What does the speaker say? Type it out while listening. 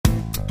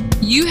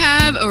You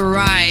have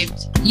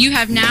arrived. You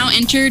have now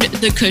entered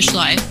the Kush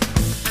Life.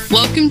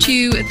 Welcome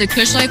to the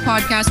Kush Life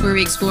podcast, where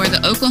we explore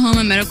the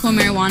Oklahoma medical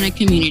marijuana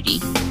community.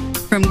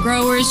 From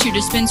growers to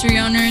dispensary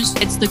owners,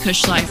 it's the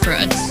Kush Life for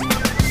us.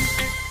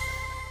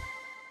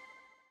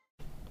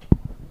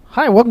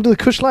 Hi, welcome to the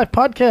Kush Life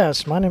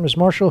podcast. My name is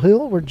Marshall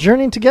Hill. We're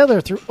journeying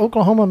together through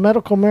Oklahoma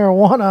medical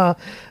marijuana.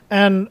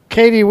 And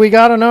Katie, we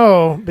got to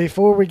know,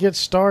 before we get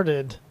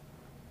started,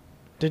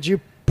 did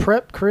you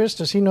prep Chris?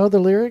 Does he know the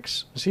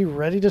lyrics? Is he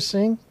ready to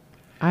sing?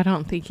 I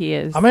don't think he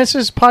is. I mean, it's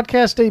his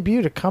podcast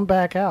debut to come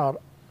back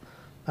out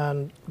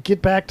and get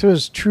back to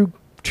his true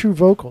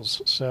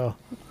vocals. So,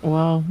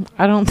 well,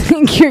 I don't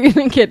think you're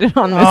going to get it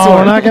on this one. one.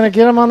 We're not going to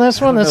get him on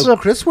this one.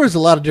 Chris wears a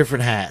lot of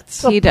different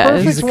hats. He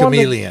does. He's a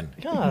chameleon.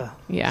 Yeah.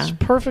 It's a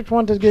perfect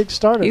one to get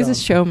started. He's on. a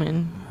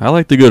showman. I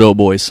like the Good Old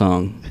Boys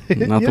song,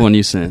 not the one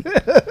you sent.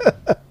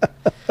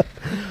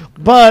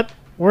 But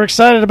we're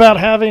excited about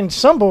having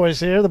some boys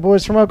here, the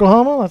boys from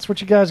Oklahoma. That's what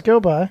you guys go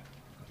by.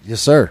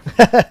 Yes, sir.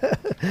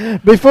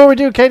 Before we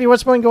do, Katie,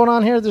 what's been going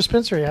on here at the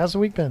dispensary? How's the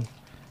week been?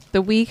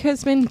 The week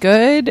has been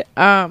good.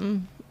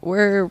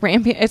 We're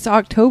ramping. It's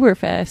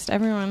Oktoberfest.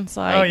 Everyone's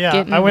like, oh yeah,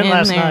 getting I went in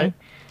last there. night.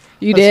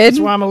 You did? That's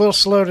why I'm a little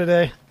slow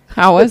today.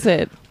 How was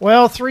it?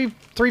 Well, three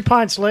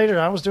pints later,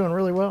 I was doing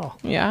really well.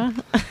 Yeah.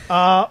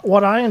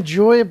 What I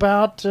enjoy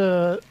about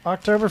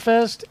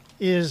Oktoberfest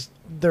is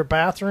their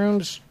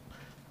bathrooms.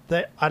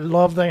 I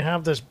love they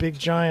have this big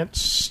giant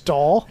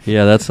stall.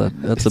 Yeah, that's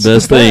the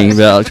best thing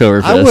about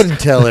Oktoberfest. I wouldn't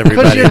tell everybody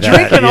Because you're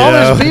that. drinking all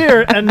this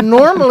beer, and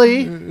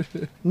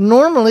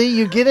normally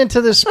you get into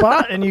this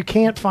spot and you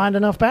can't find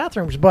enough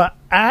bathrooms. But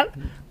at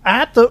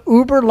the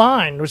Uber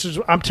line, which is,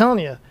 I'm telling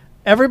you,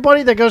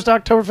 everybody that goes to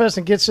Oktoberfest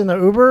and gets in the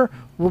Uber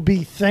will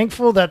be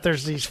thankful that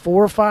there's these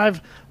 4 or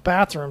 5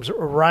 bathrooms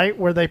right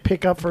where they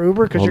pick up for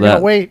Uber, because you're going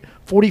to wait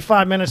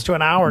 45 minutes to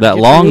an hour. That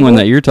long one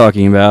that you're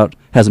talking about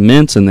has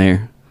mints in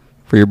there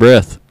for your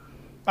breath.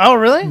 Oh,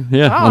 really?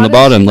 Yeah, Oh, on the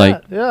bottom,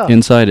 like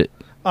inside it.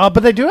 But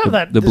they do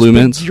have the blue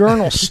mints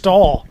urinal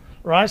stall,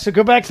 right? So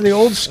go back to the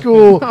old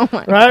school,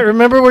 right?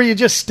 Remember where you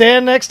just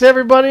stand next to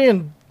everybody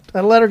and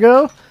let her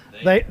go?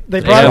 They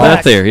brought it have back.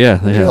 that there, yeah.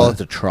 They call it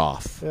the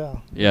trough.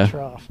 Yeah.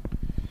 Trough.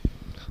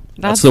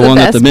 That's the one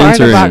that the mints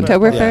are in.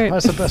 Oktoberfest. Yeah,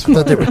 that's the best I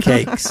thought part. they were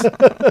cakes.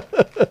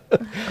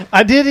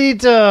 I did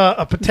eat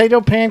a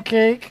potato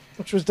pancake,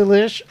 which was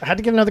delish. I had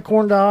to get another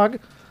corn dog.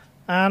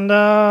 And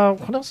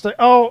what else?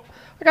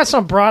 I got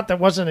some brat that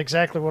wasn't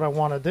exactly what I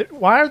wanted.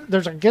 I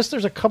guess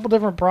there's a couple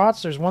different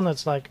brats. There's one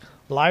that's like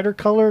lighter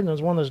color, and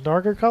there's one that's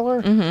darker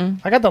color.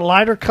 Mm-hmm. I got the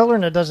lighter color,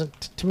 and it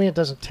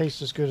doesn't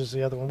taste as good as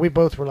the other one. We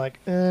both were like,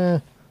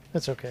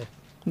 it's okay.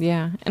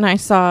 Yeah, and I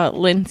saw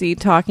Lindsay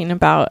talking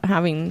about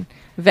having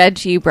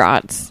veggie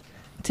brats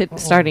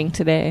starting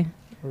today.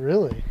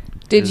 Really?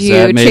 Did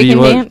you chicken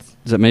dance?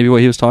 Is that maybe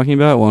what he was talking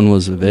about? One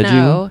was a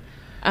veggie one?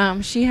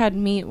 No. She had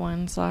meat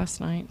ones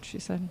last night, she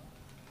said.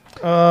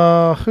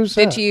 Who's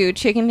that? Did you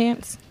chicken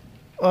dance?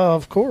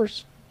 Of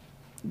course.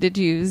 Did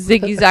you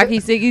ziggy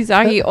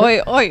zaggy, oi,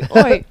 oi,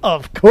 oi?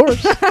 Of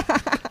course.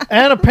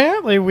 And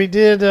apparently we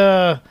did,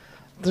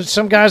 there's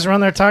some guys around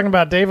there talking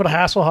about David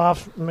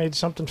Hasselhoff made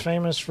something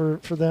famous for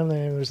them.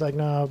 And it was like,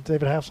 no,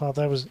 David Hasselhoff,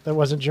 that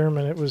wasn't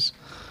German. It was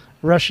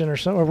Russian or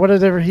something, or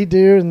whatever he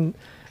do. And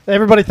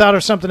everybody thought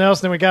of something else.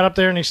 And then we got up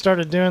there and he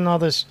started doing all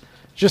this,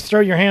 just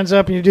throw your hands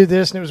up and you do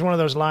this. And it was one of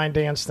those line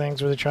dance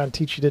things where they try and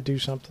teach you to do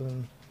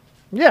something.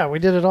 Yeah, we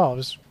did it all.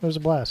 It was a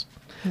blast.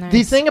 Nice.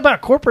 The thing about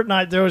corporate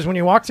night, though, is when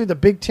you walk through the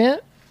big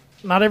tent,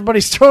 not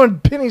everybody's throwing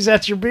pennies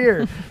at your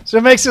beer. So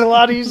it makes it a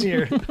lot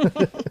easier.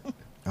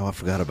 Oh, I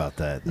forgot about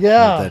that.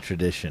 Yeah. That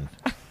tradition.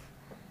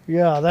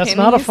 Yeah, that's pennies?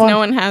 not a fun... No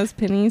one has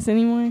pennies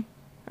anymore?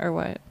 Or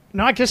what?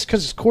 No, I guess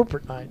because it's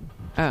corporate night.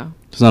 Oh.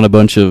 There's not a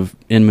bunch of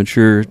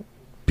immature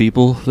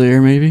people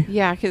there, maybe?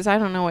 Yeah, because I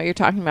don't know what you're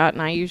talking about,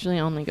 and I usually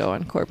only go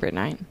on corporate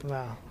night.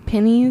 No.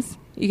 Pennies?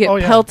 You get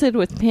pelted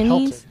with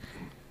pennies? Pelted.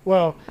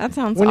 Well, that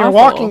sounds when awful. you're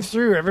walking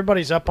through,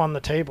 everybody's up on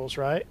the tables,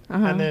 right?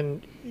 Uh-huh. And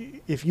then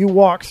if you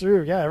walk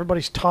through,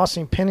 everybody's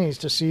tossing pennies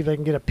to see if they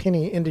can get a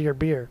penny into your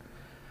beer.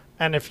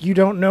 And if you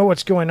don't know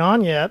what's going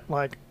on yet,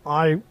 like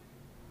I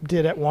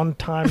did at one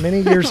time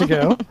many years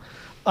ago,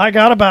 I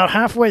got about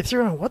halfway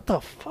through and what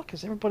the fuck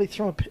is everybody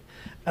throwing?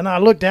 And I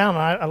looked down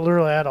and I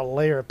literally had a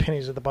layer of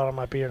pennies at the bottom of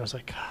my beer, and I was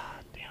like, God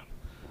damn.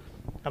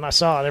 And I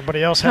saw it.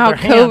 Everybody else had their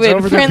hands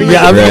over their beer.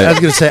 Yeah, I was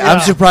going to say, I'm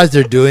surprised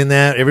they're doing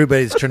that.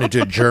 Everybody's turned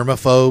into a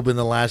germaphobe in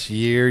the last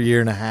year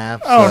and a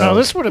half. Oh, no,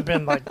 this would have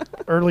been like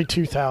early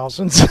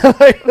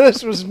 2000s.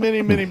 This was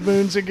many, many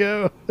moons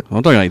ago.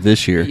 I'm talking like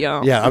this year. Yeah,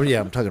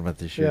 I'm talking about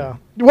this year. Yeah.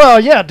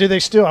 Well, yeah, do they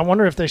still? I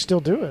wonder if they still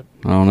do it.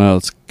 I don't know.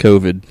 It's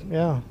COVID.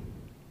 Yeah.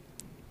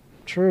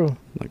 True.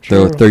 Like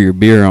throw your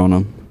beer on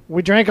them.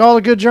 We drank all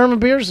the good German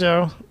beers,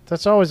 though.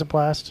 That's always a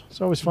blast.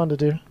 It's always fun to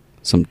do.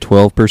 Some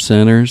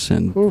 12%ers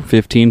and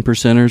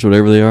 15%ers,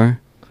 whatever they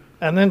are.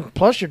 And then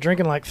plus you're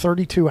drinking like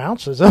 32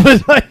 ounces of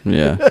it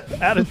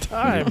at a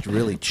time. It's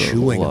really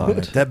chewing on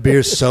it. That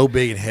beer's so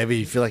big and heavy,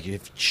 you feel like you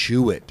have to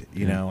chew it.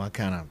 You know, I'm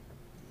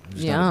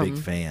just not a big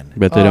fan.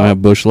 Bet they don't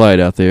have Busch Light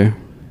out there.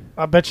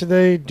 I bet you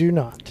they do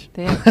not.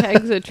 They have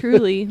kegs of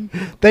Truly.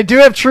 They do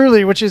have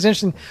Truly, which is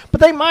interesting.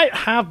 But they might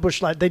have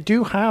Busch Light. They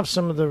do have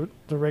some of the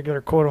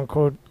regular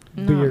quote-unquote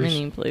Not beers.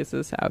 many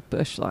places have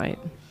Busch Light.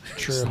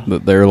 True.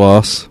 Their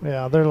loss.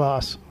 Yeah, their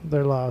loss.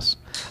 Their loss.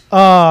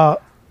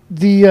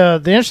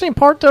 The interesting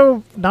part,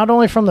 though, not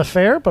only from the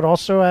fair, but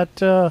also at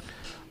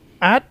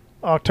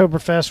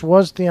Oktoberfest,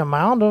 was the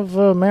amount of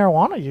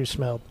marijuana you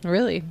smelled.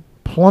 Really?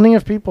 Plenty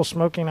of people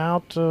smoking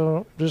out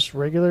just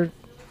regular.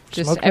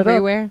 Just smoking it up.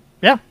 everywhere?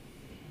 Yeah.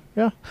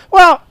 Yeah.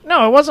 Well,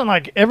 no, it wasn't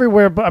like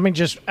everywhere, but I mean,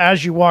 just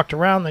as you walked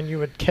around, then you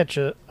would catch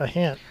a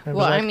hint. It was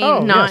Well, like, I mean, oh,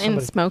 yeah, not in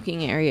somebody-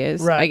 smoking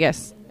areas, Right. I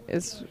guess,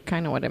 is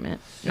kind of what I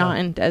meant. Not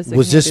in designated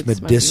Was this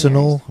smoking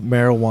medicinal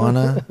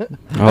marijuana?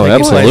 Oh, I think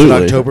it's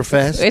absolutely. Oktoberfest.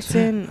 areas. It's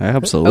in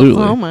Absolutely.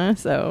 Oklahoma,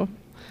 so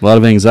A lot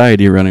of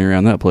anxiety running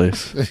around that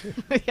place.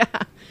 yeah.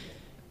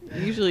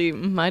 Usually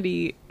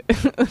muddy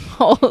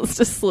holes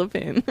to slip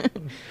in.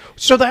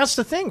 So that's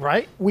the thing,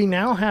 right? We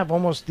now have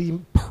almost the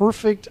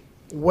perfect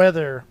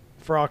weather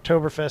for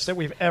Oktoberfest that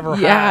we've ever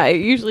Yeah, had.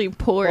 it usually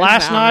pours.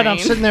 Last down night, I'm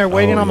rain. sitting there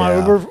waiting Oh, on my yeah.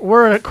 Uber.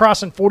 We're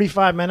crossing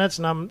 45 minutes,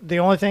 and the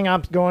only thing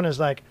I'm going is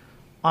like,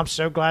 I'm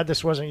so glad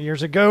this wasn't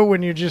years ago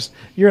when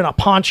you're in a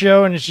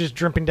poncho and it's just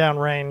dripping down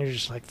rain. You're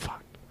just like,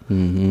 fuck,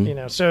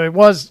 Hmm. So it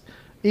was,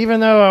 even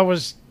though I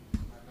was,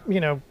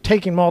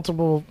 taking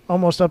multiple,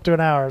 almost up to an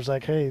hour. I was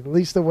like, hey, at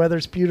least the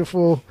weather's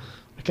beautiful.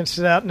 I can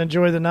sit out and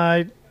enjoy the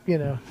night.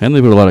 And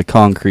they put a lot of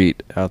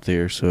concrete out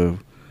there, so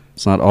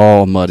it's not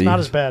all muddy. It's not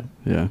as bad.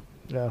 Yeah.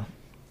 Yeah,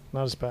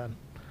 not as bad.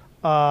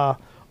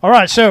 All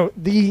right, so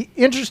the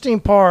interesting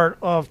part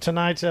of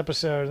tonight's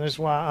episode, and this is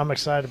why I'm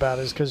excited about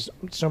it, is because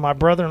my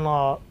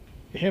brother-in-law,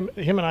 him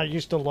and I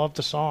used to love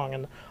the song,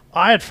 and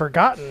I had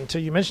forgotten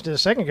until you mentioned it a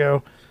second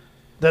ago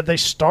that they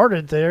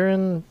started there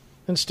in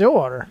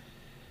Stillwater.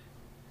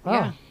 Oh.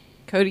 Yeah.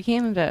 Cody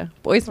Canada,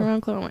 Boys from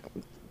Oklahoma,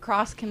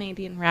 Cross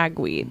Canadian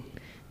Ragweed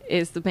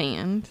is the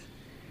band.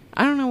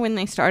 I don't know when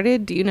they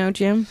started. Do you know,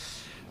 Jim?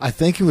 I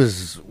think it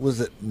was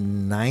it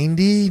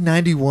 90,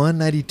 91,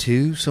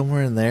 92,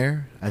 somewhere in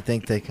there. I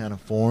think they kind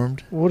of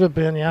formed. Would have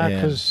been, yeah, Yeah.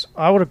 because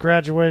I would have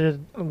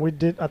graduated.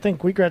 I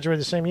think we graduated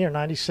the same year,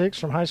 96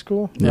 from high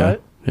school, Yeah.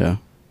 right? Yeah.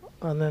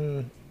 And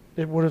then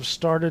it would have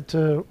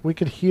started we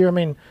could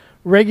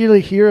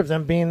regularly hear of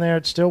them being there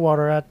at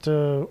Stillwater at,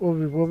 what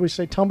would we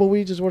say,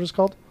 Tumbleweeds is what it's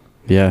called?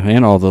 Yeah,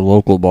 and all the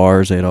local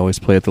bars. They'd always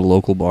play at the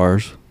local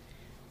bars.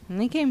 And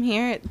they came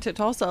here to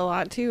Tulsa a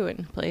lot, too,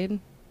 and played.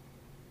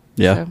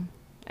 Yeah. So,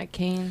 at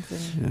Canes.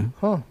 And Yeah.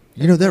 Huh.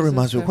 That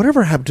reminds me.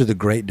 Whatever happened to the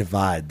Great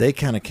Divide? They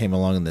kind of came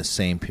along in the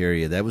same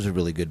period. That was a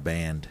really good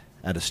band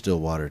out of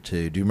Stillwater,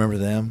 too. Do you remember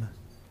them?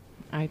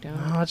 I don't.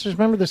 Oh, I just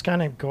remember this guy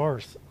named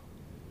Garth.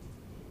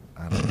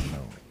 I don't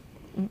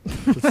know.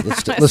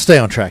 let's stay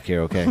on track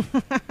here, okay?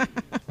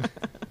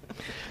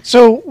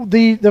 So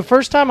the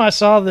first time I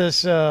saw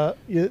this, the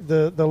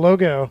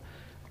logo,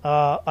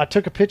 I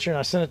took a picture and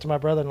I sent it to my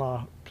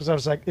brother-in-law because I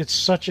was like, it's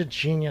such a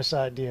genius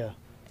idea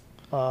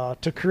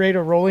to create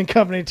a rolling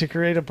company, to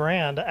create a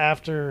brand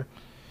after,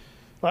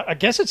 I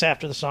guess it's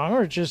after the song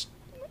or just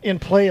in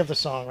play of the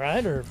song,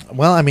 right? Or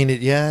Well,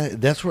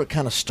 that's where it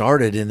kind of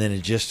started, and then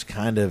it just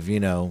kind of,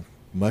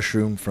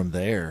 mushroomed from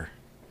there.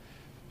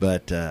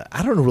 But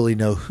I don't really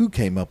know who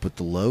came up with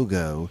the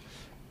logo,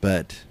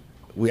 but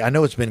I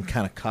know it's been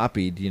kind of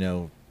copied.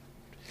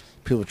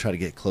 People try to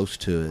get close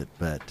to it,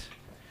 but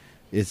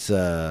it's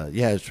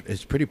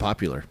it's pretty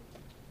popular.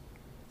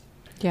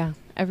 Yeah,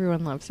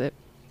 everyone loves it.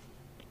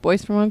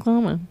 Boys from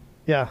Oklahoma.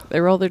 yeah, They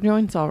roll their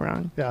joints all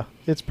wrong. yeah,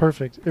 it's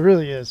perfect. It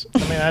really is. I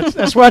mean,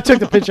 that's why I took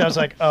the picture. I was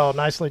like, oh,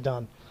 nicely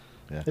done.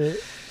 Yeah.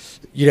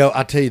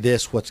 I'll tell you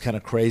this, what's kind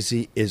of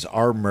crazy is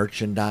our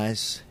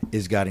merchandise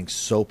is getting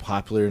so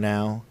popular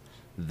now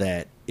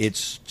that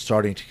it's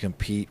starting to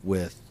compete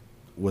with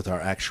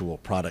our actual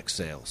product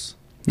sales.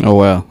 Oh,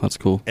 wow. That's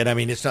cool. And,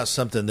 it's not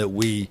something that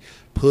we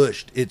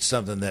pushed. It's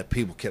something that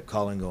people kept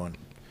calling going.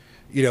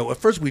 At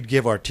first we'd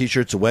give our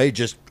T-shirts away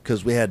just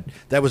because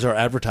that was our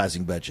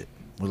advertising budget.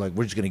 We're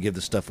just going to give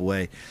this stuff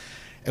away.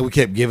 And we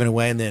kept giving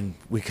away, and then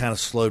we kind of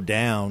slowed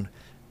down,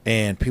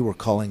 and people were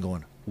calling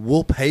going,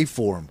 we'll pay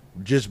for them.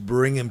 Just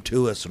bring them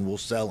to us, and we'll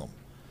sell them.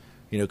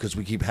 Because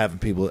we keep having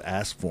people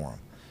ask for them.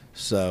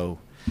 So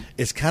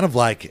it's kind of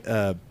like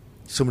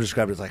someone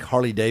described it as like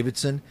Harley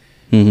Davidson.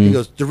 Mm-hmm. He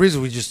goes, the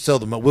reason we just sell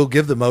we'll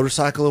give the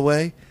motorcycle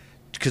away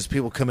because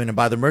people come in and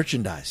buy the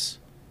merchandise.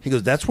 He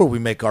goes, that's where we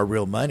make our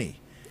real money.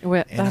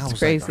 Well, And I that's was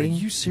crazy. like, are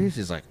you serious?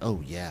 He's like,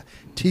 oh, yeah.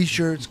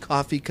 T-shirts,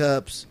 coffee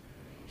cups.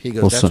 He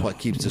goes, that's what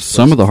keeps us.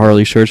 Some of the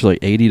Harley shirts are like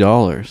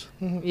 $80.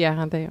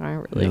 Yeah, they are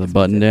really Yeah, the expensive.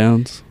 button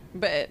downs.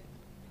 But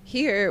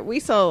here, we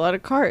sell a lot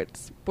of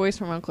carts. Boys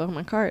from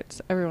Oklahoma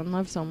carts. Everyone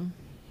loves them.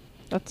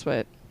 That's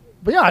what...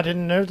 But yeah, I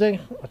didn't know they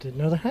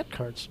had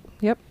cards.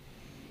 Yep.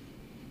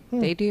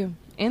 They do.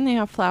 And they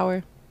have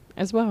flour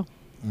as well.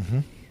 Mm-hmm.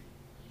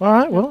 All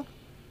right, well,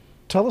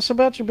 tell us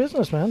about your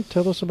business, man.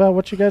 Tell us about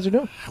what you guys are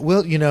doing.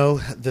 Well,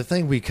 the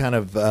thing we kind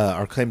of,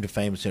 our claim to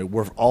fame is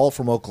we're all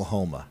from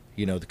Oklahoma.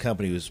 The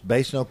company was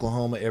based in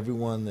Oklahoma.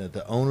 Everyone,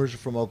 the owners are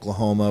from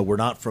Oklahoma. We're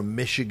not from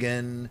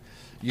Michigan.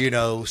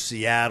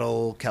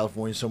 Seattle,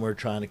 California, somewhere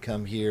trying to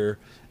come here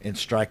and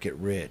strike it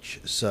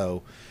rich.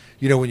 So,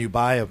 when you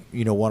buy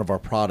one of our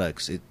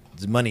products,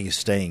 the money is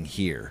staying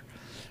here.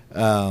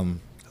 Like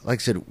I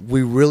said,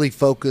 we really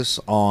focus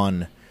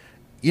on,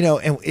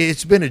 and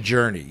it's been a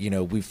journey.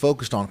 We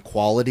focused on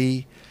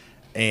quality,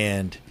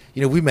 and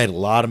we made a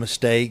lot of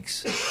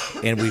mistakes,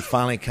 and we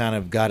finally kind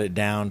of got it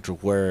down to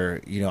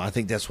where I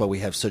think that's why we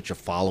have such a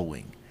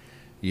following.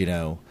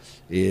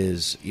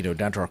 Is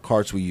down to our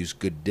carts, we use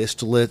good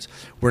distillates.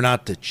 We're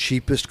not the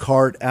cheapest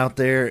cart out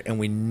there, and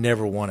we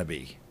never want to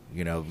be.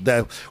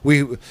 The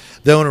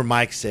owner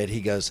Mike said,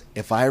 he goes,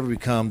 if I ever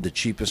become the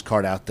cheapest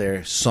cart out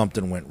there,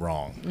 something went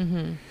wrong.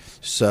 Mm-hmm.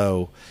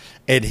 So,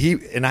 and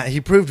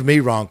he proved me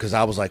wrong, because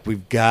I was like,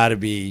 we've got to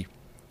be,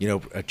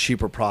 a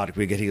cheaper product.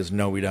 He goes,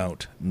 no, we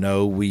don't.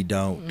 No, we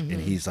don't. Mm-hmm.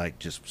 And he's like,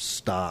 just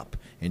stop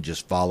and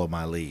just follow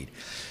my lead.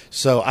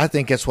 So I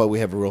think that's why we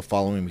have a real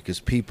following, because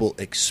people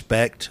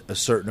expect a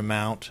certain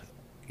amount,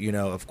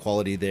 of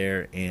quality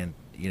there, and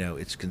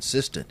it's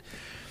consistent.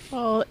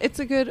 Well, it's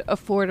a good,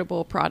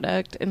 affordable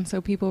product, and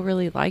so people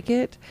really like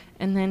it.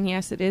 And then,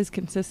 yes, it is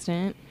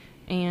consistent,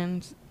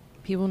 and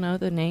people know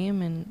the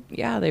name, and,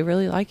 yeah, they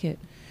really like it.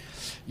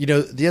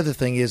 The other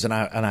thing is, and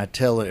I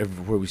tell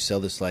everywhere we sell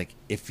this, like,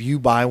 if you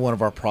buy one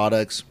of our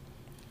products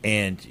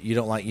and you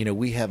don't like,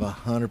 we have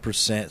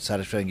 100%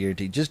 satisfaction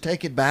guarantee, just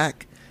take it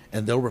back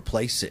and they'll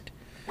replace it.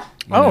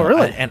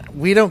 Really? And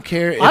we don't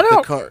care if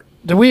the cart.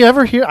 Do we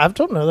ever hear? I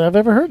don't know that I've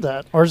ever heard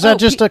that. Or is that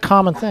just a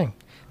common thing?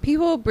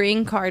 People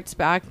bring carts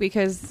back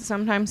because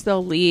sometimes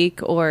they'll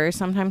leak or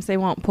sometimes they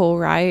won't pull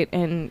right.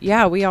 And,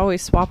 yeah, we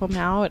always swap them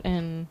out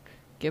and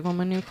give them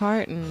a new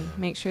cart and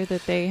make sure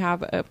that they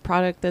have a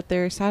product that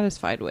they're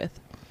satisfied with.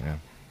 Yeah.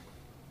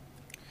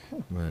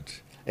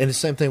 And the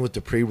same thing with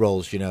the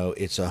pre-rolls,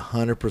 it's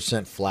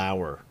 100%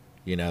 flour.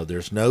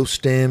 There's no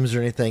stems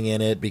or anything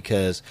in it,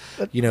 because,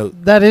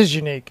 That is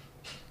unique.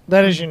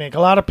 That is unique. A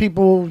lot of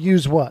people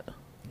use what?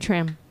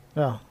 Trim.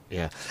 Oh.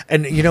 Yeah.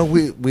 And,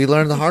 we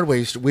learned the hard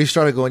way. We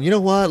started going,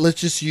 what?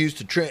 Let's just use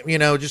the trim,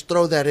 just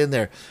throw that in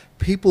there.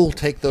 People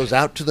take those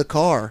out to the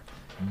car,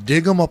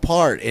 dig them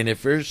apart, and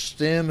if there's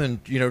stem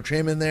and,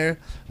 trim in there,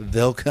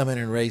 they'll come in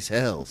and raise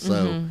hell.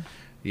 So,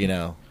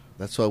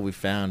 that's why we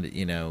found,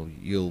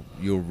 you'll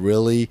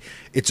really,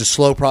 it's a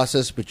slow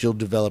process, but you'll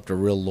develop a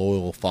real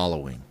loyal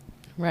following.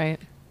 Right.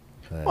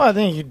 Well, I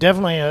think you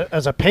definitely,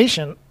 as a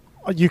patient,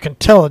 you can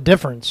tell a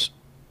difference.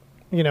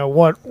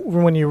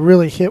 When you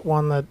really hit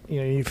one that,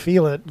 you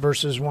feel it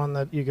versus one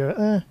that you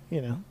go,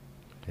 Yeah.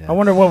 I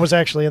wonder what was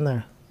actually in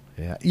there.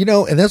 Yeah.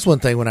 And that's one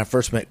thing when I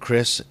first met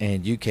Chris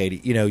and you,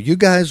 Katie, you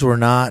guys were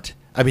not,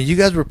 you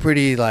guys were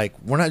pretty like,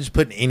 we're not just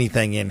putting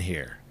anything in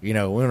here. We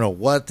don't know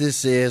what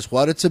this is,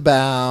 what it's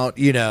about,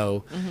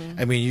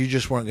 Mm-hmm. You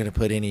just weren't going to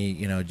put any,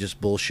 just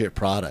bullshit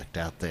product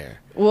out there.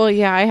 Well,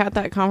 yeah, I had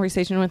that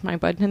conversation with my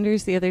bud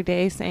tenders the other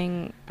day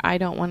saying I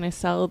don't want to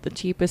sell the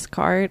cheapest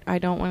cart. I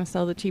don't want to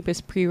sell the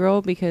cheapest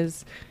pre-roll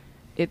because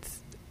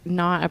it's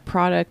not a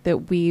product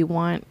that we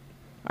want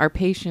our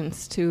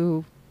patients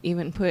to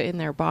even put in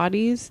their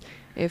bodies.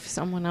 If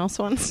someone else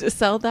wants to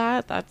sell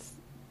that, that's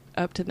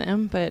up to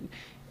them. But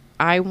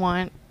I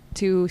want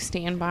to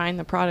stand behind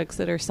the products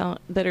that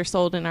are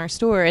sold in our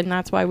store, and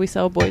that's why we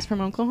sell Boys from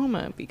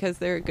Oklahoma, because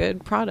they're a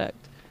good product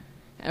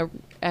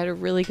at a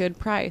really good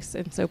price,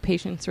 and so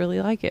patients really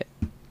like it.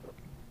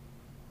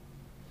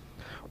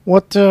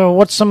 What's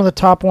some of the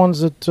top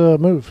ones that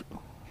move?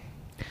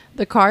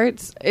 The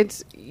carts,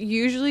 it's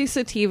usually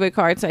sativa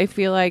carts. I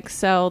feel like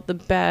sell the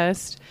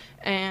best,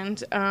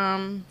 and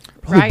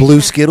probably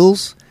blue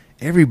Skittles.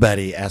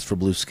 Everybody asks for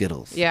blue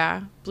Skittles.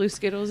 Yeah, blue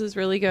Skittles is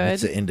really good.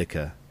 That's an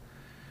indica.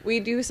 We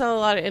do sell a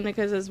lot of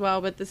indicas as well,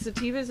 but the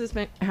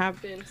sativas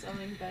have been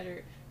selling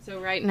better.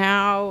 So right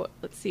now,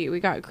 let's see, we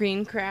got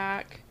Green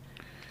Crack,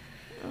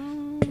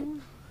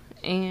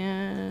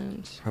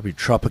 and probably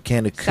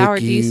Tropicana cookies. Sour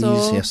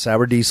Diesel. Yeah,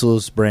 Sour Diesel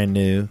is brand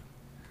new.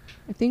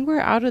 I think we're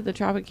out of the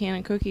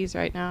Tropicana cookies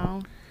right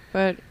now,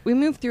 but we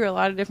moved through a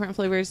lot of different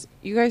flavors.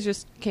 You guys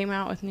just came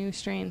out with new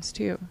strains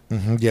too.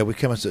 Mm-hmm. Yeah, we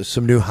came out with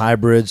some new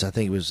hybrids. I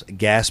think it was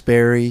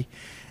Gasberry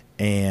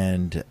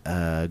and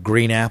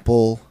Green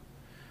Apple.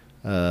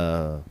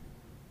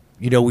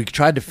 We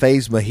tried to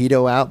phase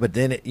mojito out, but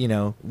then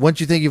once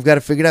you think you've got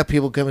to figure it out,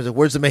 people come and say,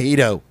 "Where's the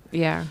mojito?"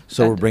 Yeah.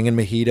 So we're bringing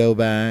mojito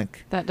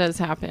back. That does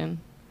happen.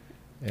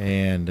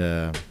 And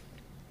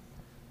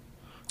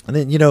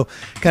then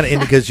kind of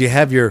because you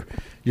have your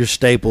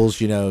staples,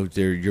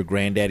 they're your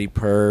Granddaddy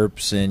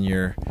Perps and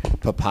your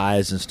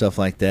papayas and stuff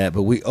like that.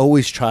 But we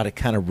always try to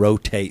kind of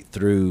rotate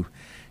through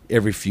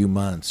every few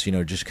months.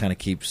 Just kind of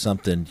keep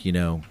something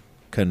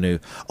kind of new.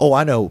 Oh,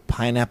 I know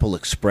Pineapple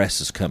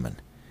Express is coming.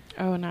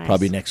 Oh, nice.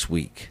 Probably next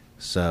week.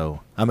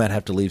 So I might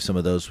have to leave some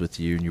of those with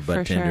you and your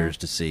bud tenders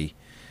to see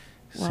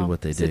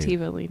what they do.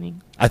 Sativa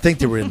leaning. I think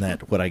they were in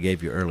that what I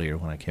gave you earlier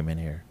when I came in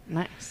here.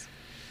 Nice.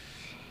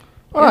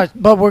 All right,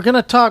 but we're going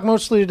to talk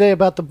mostly today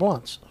about the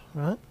blunts,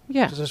 right?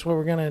 Yeah. Is this what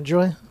we're going to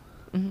enjoy?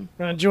 Mm-hmm. We're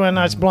going to enjoy a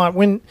nice blunt.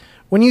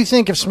 When you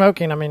think of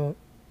smoking,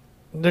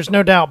 there's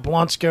no doubt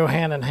blunts go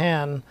hand in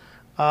hand.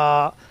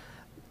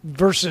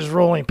 versus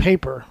rolling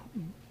paper.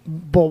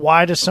 But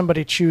why does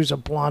somebody choose a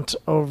blunt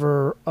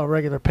over a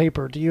regular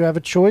paper? Do you have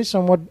a choice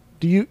on what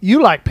do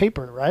you like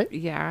paper, right?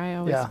 Yeah, I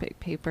always Yeah. pick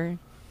paper.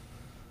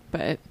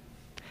 But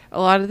a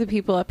lot of the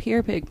people up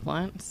here pick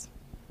blunts.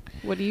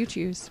 What do you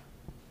choose?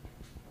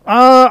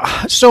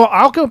 So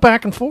I'll go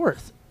back and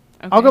forth.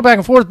 Okay. I'll go back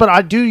and forth, but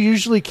I do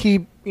usually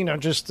keep,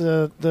 just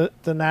the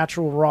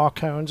natural raw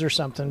cones or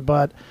something.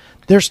 But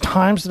there's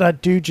times that I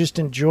do just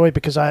enjoy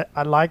because I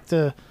like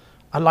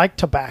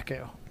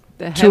tobacco.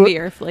 The to a-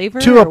 heavier flavor?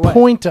 To or a what?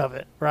 point of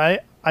it, right?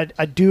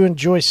 I do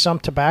enjoy some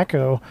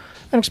tobacco,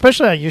 and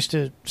especially I used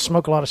to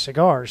smoke a lot of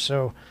cigars,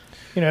 so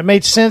it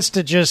made sense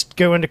to just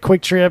go into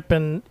Quick Trip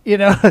and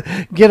get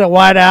a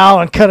White Owl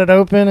and cut it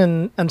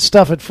open and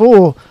stuff it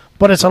full.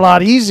 But it's a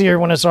lot easier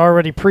when it's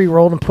already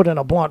pre-rolled and put in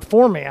a blunt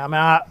for me. I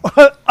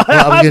mean,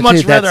 I'd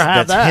much rather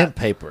have that's that. hemp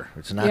paper.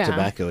 It's not Yeah.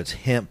 tobacco. It's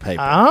hemp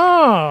paper.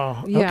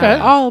 Oh, Yeah, okay.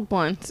 all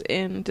blunts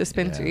in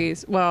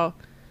dispensaries. Well,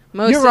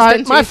 most You're right.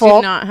 dispensaries My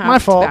fault. do not have My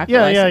fault. tobacco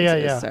Yeah,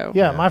 licenses, So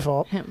yeah, my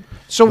fault. hemp.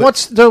 So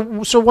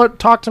what?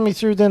 Talk to me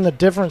through then the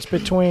difference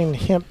between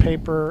hemp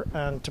paper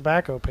and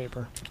tobacco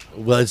paper.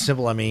 Well, it's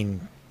simple. I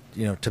mean,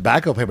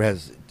 tobacco paper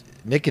has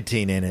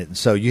nicotine in it, and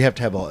so you have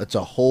to have it's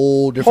a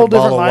whole different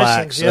ball of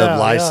license. wax Yeah, of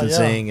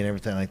licensing yeah. and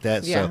everything like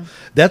that. Yeah. So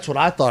that's what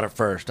I thought at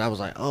first. I was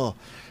like, oh,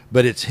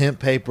 but it's hemp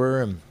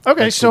paper. And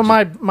Okay, that's so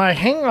what my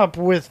hang up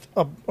with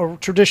a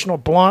traditional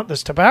blunt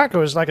that's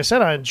tobacco is, like I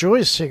said, I enjoy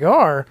a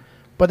cigar,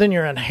 but then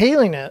you're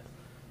inhaling it,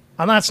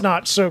 and that's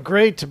not so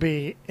great to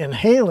be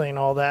inhaling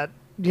all that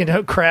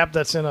crap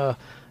that's in a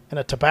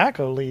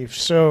tobacco leaf.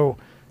 So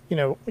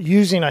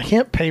using a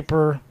hemp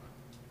paper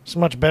is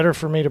much better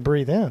for me to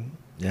breathe in.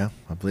 yeah,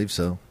 I believe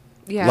so.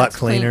 Yeah, a lot it's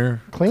clean-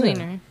 cleaner.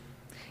 Cleaner.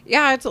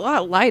 Yeah, it's a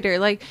lot lighter.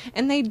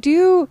 And they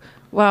do,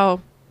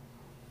 well,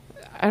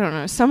 I don't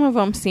know. Some of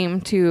them seem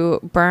to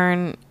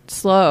burn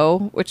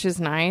slow, which is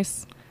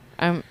nice.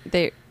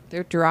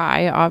 They're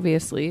dry,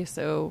 obviously,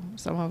 so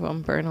some of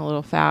them burn a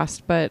little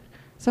fast, but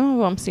some of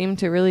them seem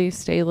to really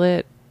stay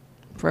lit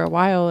for a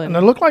while. And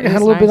it looked like it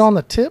had a was little bit nice. on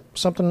the tip,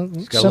 something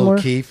It's got similar. a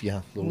little keef,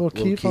 yeah, little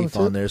keef on the keef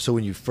on tip. there. So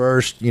when you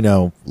first,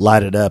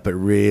 light it up, it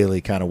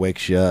really kind of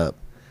wakes you up.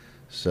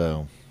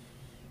 So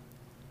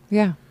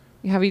Yeah.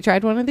 Have you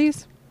tried one of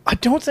these? I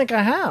don't think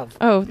I have.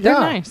 Oh, they're Yeah.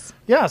 nice.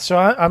 Yeah, so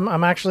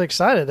I'm actually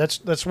excited.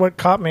 That's what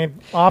caught me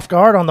off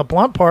guard on the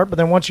blunt part. But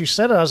then once you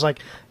said it, I was like,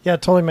 yeah,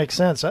 it totally makes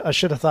sense. I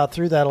should have thought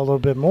through that a little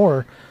bit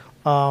more.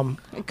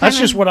 That's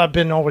just what I've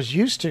been always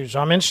used to. So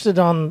I'm interested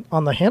on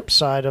the hemp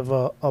side of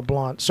a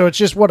blunt. So it's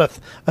just what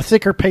a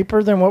thicker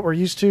paper than what we're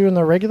used to in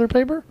the regular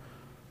paper.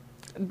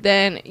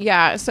 Then,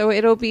 yeah, so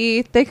it'll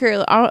be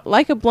thicker,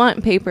 like a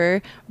blunt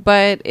paper,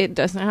 but it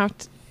doesn't have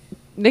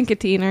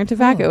nicotine or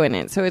tobacco in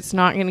it. So it's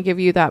not going to give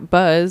you that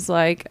buzz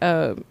like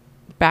a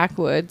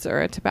backwoods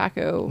or a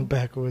tobacco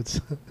Backwoods.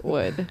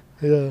 would.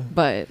 Yeah.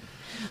 But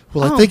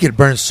I think it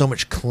burns so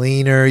much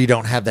cleaner. You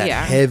don't have that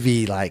Yeah.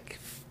 heavy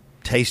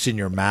taste in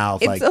your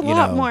mouth. it's a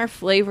lot more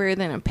flavor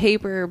than a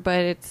paper, but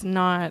it's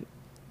not,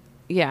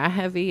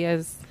 heavy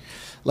as...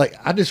 Like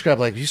I describe,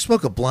 if you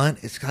smoke a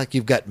blunt, it's like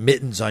you've got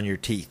mittens on your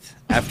teeth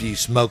after you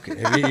smoke it.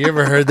 Have you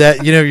ever heard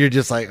that? You're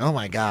just like, oh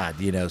my God,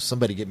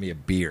 somebody get me a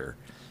beer.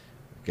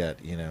 It's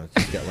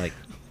got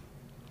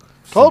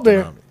Cold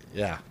beer. on it.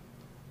 Yeah.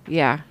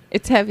 Yeah,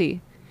 it's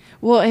heavy.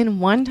 Well, and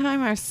one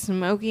time I was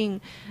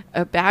smoking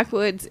a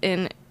backwoods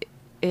and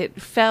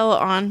it fell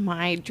on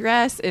my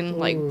dress and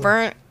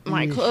burnt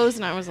my clothes,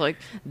 and I was like,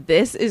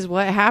 this is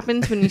what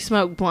happens when you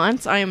smoke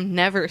blunts. I am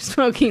never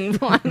smoking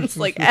blunts,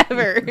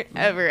 ever,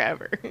 ever,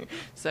 ever.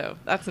 So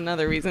that's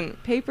another reason.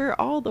 Paper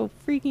all the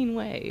freaking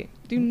way.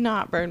 Do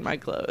not burn my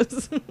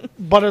clothes.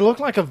 But it looked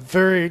like a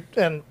very,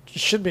 and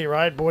should be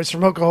right, Boys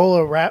from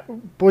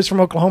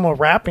Oklahoma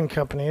wrapping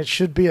company. It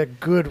should be a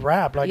good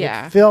wrap.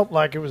 Yeah. It felt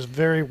like it was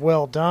very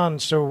well done.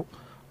 So,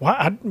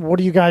 what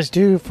do you guys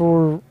do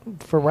for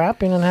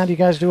wrapping, and how do you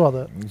guys do all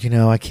that?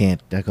 I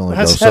can't. I can only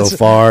go That's- so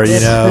far.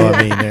 that's-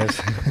 I mean,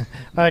 there's.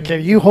 Okay,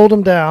 you hold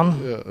him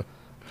down,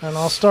 and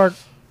I'll start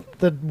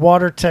the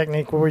water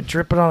technique where we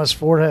drip it on his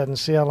forehead and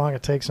see how long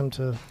it takes him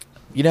to.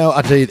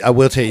 I'll tell you. I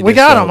will tell you. We this,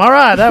 got though. him. All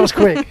right, that was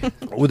quick.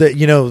 With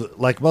it,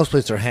 like most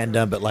places are hand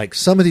done, but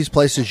some of these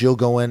places you'll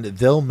go in,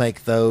 they'll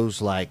make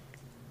those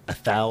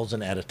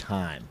 1,000 at a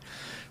time.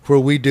 Where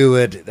we do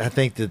it, I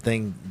think the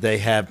thing they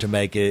have to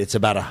make it's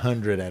about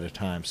 100 at a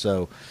time.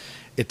 So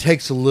it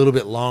takes a little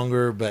bit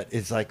longer, but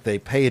it's like they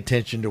pay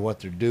attention to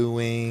what they're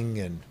doing,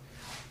 and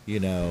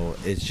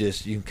it's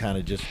just you can kind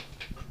of just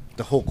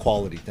the whole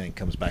quality thing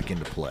comes back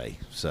into play.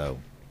 So.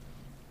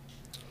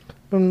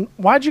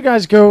 Why'd you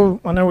guys go?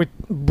 I know we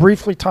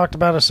briefly talked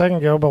about it a second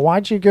ago, but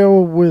why'd you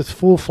go with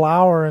full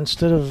flour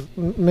instead of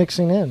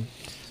mixing in?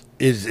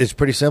 It's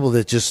pretty simple.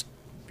 That just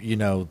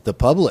the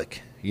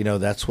public,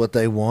 that's what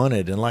they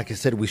wanted. And like I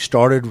said, we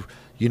started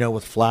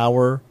with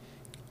flour,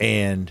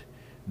 and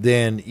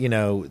then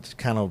it's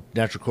kind of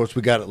natural course.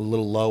 We got a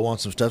little low on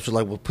some stuff,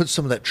 so we'll put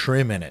some of that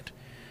trim in it.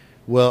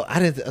 Well, I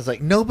was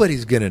like,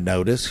 nobody's gonna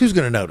notice. Who's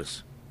gonna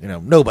notice?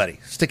 Nobody.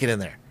 Stick it in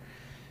there.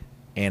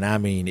 And I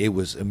mean, it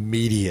was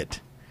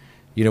immediate.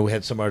 You know, we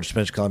had some of our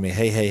dispensers calling me,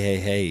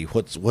 hey,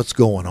 what's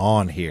going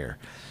on here?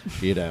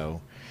 You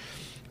know,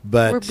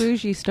 but We're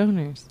bougie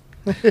stoners.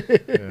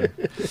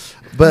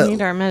 but We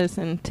need our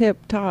medicine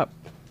tip top.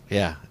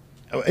 yeah,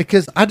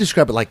 because I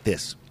describe it like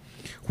this.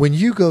 When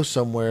you go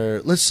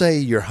somewhere, let's say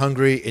you're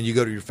hungry and you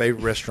go to your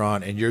favorite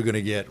restaurant and you're going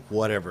to get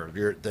whatever,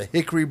 the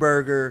hickory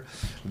burger,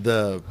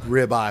 the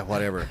ribeye,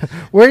 whatever.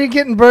 Where are you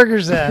getting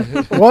burgers at?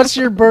 What's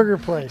your burger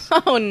place?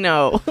 Oh,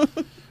 no.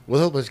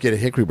 Well, let's get a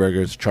hickory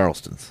burger. It's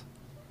Charleston's.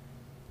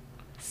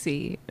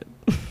 See.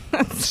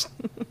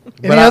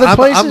 Any other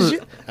places?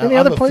 Any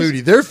other places?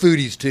 Foodie. They're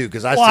foodies too,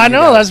 because I. Well, I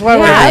know that's why Yeah,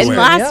 we're and everywhere.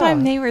 last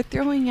time they were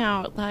throwing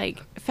out, like,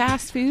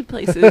 fast food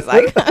places.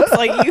 I was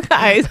like, you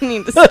guys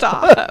need to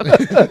stop.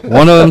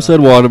 One of them said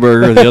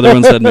Whataburger. The other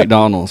one said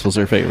McDonald's was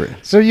their favorite.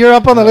 So you're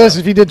up on the list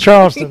if you did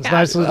Charleston's. Yeah.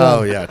 Nicely done.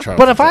 Oh yeah, Charleston's.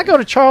 But if I go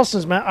to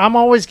Charleston's, man, I'm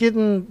always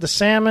getting the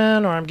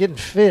salmon or I'm getting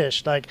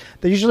fish. Like,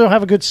 they usually don't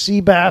have a good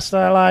sea bass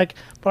that I like,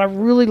 but I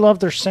really love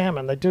their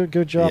salmon. They do a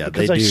good job Yeah,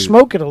 because they they do.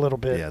 smoke it a little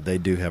bit. yeah, they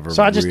do have a.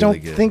 So I just really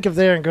don't good, think of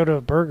there and go to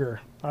a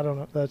burger. I don't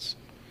know. That's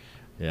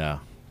Yeah,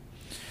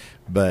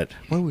 but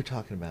what are we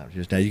talking about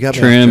just now? You got me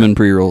Trim on- and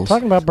pre-rolls.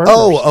 talking about burgers.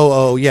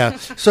 Oh, yeah.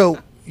 So,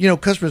 you know,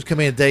 customers come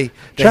in, they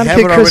Trying to have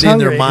get it Chris already in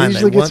their hungry. He mind. They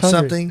usually want gets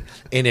hungry. something,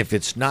 and if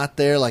it's not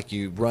there, like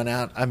you run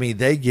out, I mean,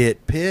 they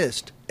get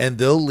pissed, and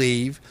they'll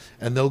leave,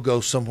 and they'll go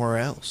somewhere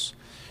else.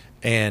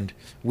 And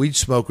weed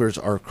smokers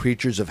are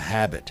creatures of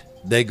habit.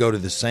 They go to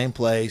the same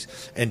place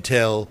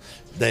until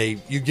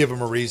you give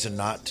them a reason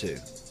not to.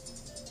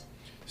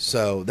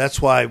 So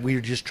that's why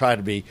we just try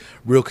to be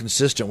real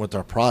consistent with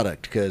our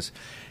product, because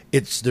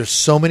there's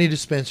so many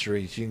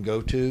dispensaries you can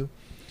go to,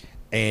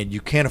 and you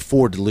can't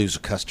afford to lose a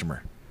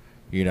customer,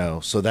 you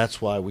know. So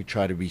that's why we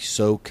try to be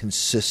so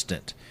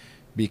consistent,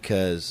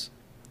 because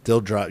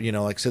they'll drop, you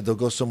know, like I said, they'll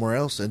go somewhere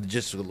else and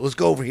just let's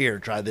go over here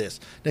and try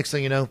this. Next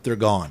thing you know, they're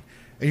gone,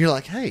 and you're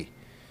like, hey,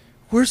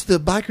 where's the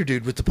biker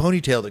dude with the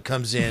ponytail that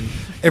comes in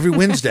every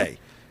Wednesday,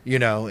 you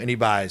know, and he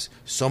buys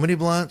so many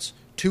blunts,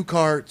 2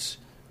 carts,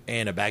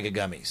 and a bag of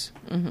gummies.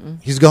 Mm-hmm.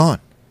 He's gone,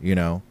 you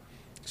know.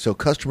 So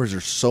customers are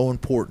so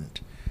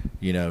important,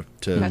 you know,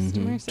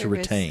 Customer to service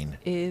retain.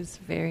 is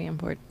very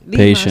important. The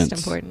Patience. most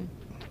important.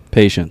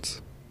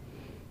 Patience.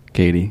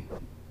 Katie.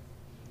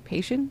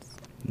 Patience?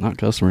 Not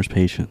customers,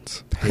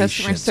 patience. Customer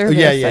Patience. service,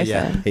 yeah, I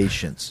yeah. said.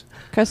 Patience.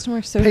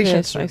 Customer service, Patient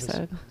I service.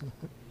 said.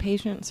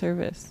 Patient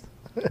service.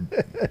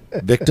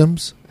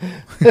 Victims.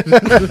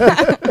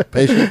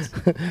 Patience.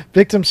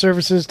 Victim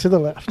services to the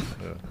left.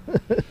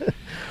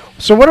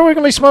 So what are we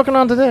going to be smoking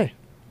on today?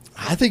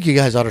 I think you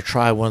guys ought to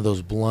try one of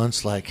those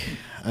blunts. Like,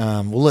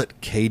 we'll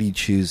let Katie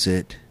choose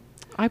it.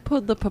 I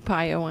pulled the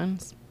papaya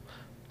ones.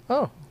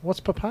 Oh, what's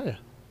papaya?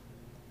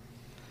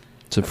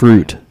 It's a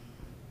fruit.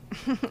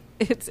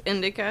 It's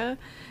indica.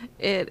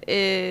 It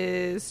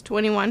is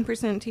 21%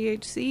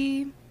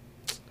 THC.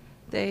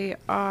 They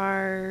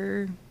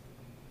are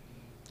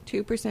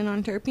 2%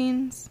 on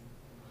terpenes.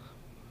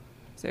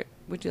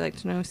 Would you like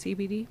to know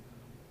CBD?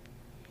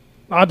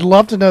 I'd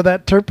love to know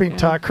that terpene Yeah.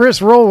 talk.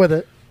 Chris, roll with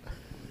it.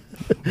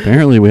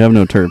 Apparently, we have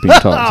no terpene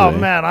talk Oh,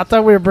 today. man. I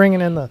thought we were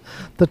bringing in the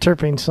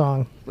terpene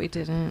song. We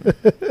didn't.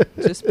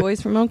 Just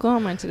boys from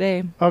Oklahoma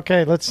today.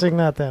 Okay, let's sing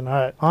that then. All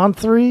right. On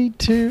 3,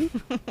 2.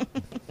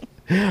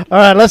 All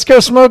right, let's go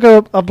smoke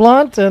a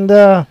blunt, and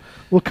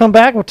we'll come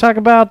back. We'll talk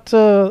about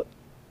some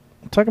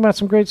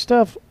great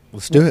stuff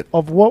Let's do it.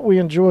 of what we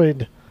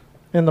enjoyed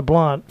in the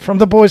blunt from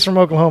the boys from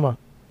Oklahoma.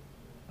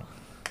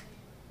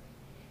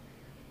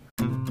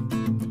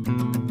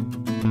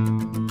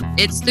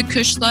 It's the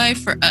Kush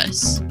Life for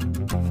us.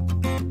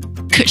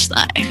 Kush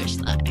Life. Kush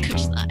Life.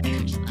 Kush Life.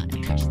 Kush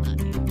Life. Kush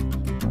Life.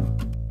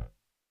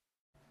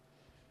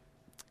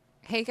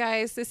 Hey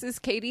guys, this is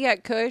Katie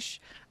at Kush.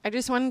 I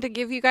just wanted to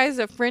give you guys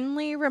a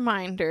friendly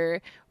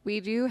reminder. We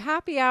do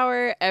happy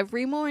hour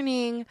every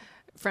morning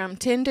from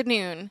 10 to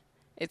noon.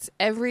 It's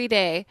every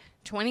day.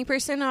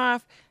 20%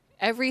 off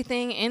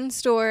everything in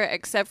store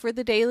except for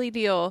the daily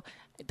deal.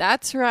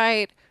 That's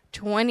right,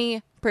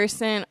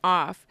 20%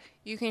 off.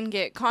 You can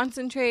get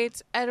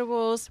concentrates,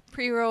 edibles,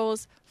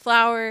 pre-rolls,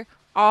 flour,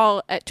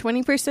 all at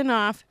 20%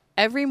 off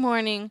every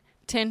morning,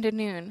 10 to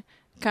noon.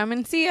 Come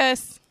and see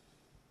us.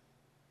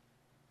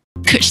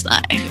 Kush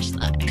Life. Kush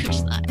Life.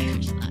 Kush Life.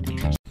 Kush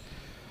Life.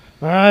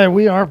 All right,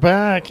 we are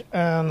back,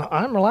 and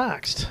I'm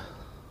relaxed.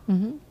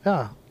 Mm-hmm.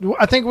 Yeah.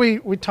 I think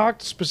we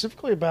talked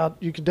specifically about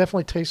you could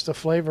definitely taste the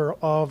flavor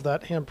of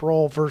that hemp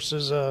roll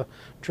versus a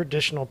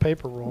traditional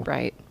paper roll.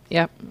 Right.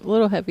 Yep. A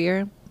little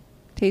heavier.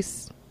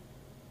 Tastes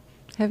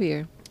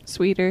heavier.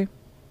 Sweeter.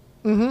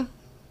 Mm-hmm.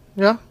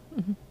 Yeah,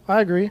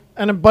 I agree.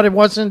 But it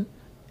wasn't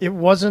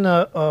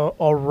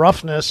a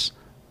roughness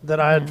that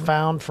I had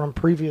found from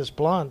previous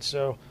blunts.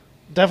 So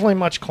definitely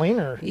much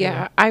cleaner. you Yeah.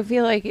 know. I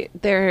feel like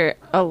they're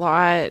a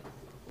lot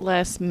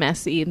less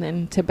messy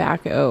than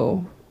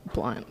tobacco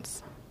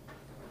blunts.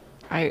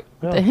 Yeah.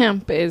 The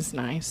hemp is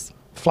nice.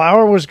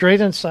 Flour was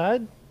great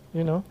inside.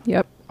 You know,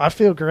 Yep. I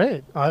feel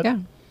great. Yeah.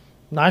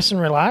 Nice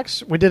and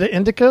relaxed. We did an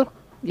indica.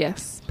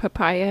 Yes.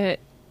 Papaya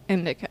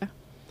indica.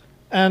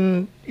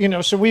 And,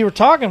 so we were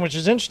talking, which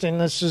is interesting.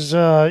 This is,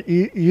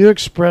 you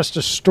expressed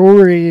a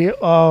story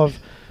of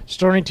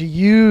starting to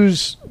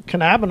use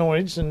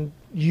cannabinoids and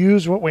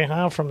use what we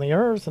have from the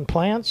earth and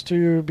plants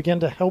to begin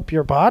to help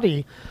your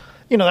body.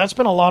 That's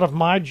been a lot of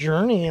my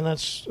journey, and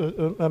that's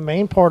a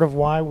main part of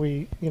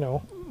why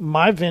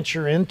my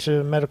venture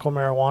into medical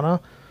marijuana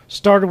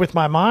started with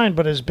my mind,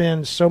 but has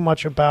been so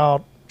much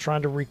about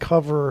trying to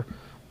recover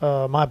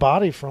my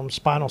body from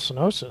spinal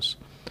stenosis.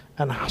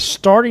 And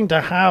starting to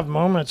have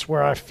moments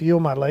where I feel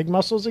my leg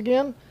muscles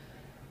again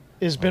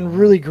has been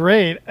really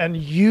great. And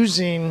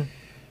using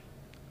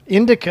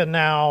indica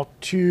now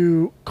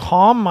to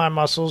calm my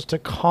muscles, to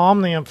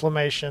calm the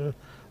inflammation,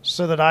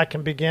 so that I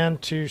can begin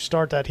to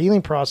start that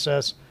healing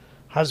process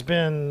has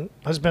been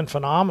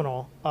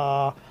phenomenal.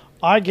 I'll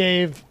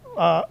say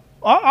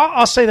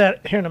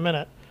that here in a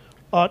minute.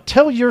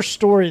 Tell your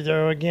story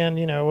though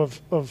again, of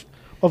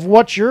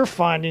what you're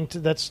finding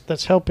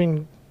that's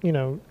helping you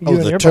and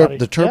your body.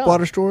 The terp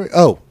water story.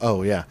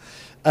 Oh yeah.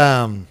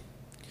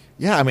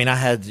 Yeah, I mean, I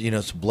had,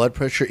 some blood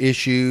pressure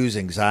issues,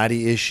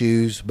 anxiety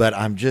issues, but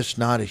I'm just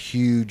not a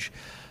huge,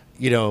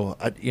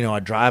 I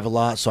drive a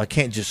lot, so I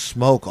can't just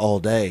smoke all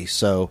day.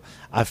 So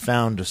I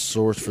found a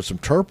source for some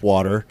terp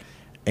water,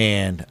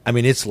 and I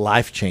mean, it's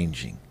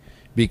life-changing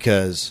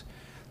because,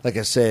 like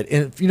I said,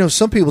 and,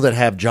 some people that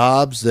have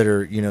jobs that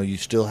are, you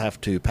still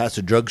have to pass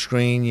a drug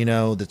screen,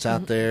 that's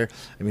out there.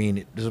 I mean,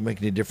 it doesn't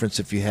make any difference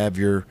if you have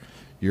your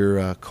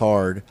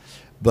card,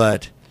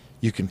 but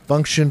you can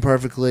function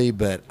perfectly.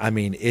 But I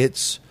mean,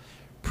 it's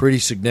pretty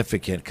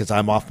significant because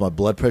I'm off my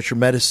blood pressure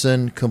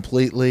medicine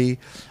completely.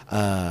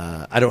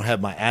 I don't have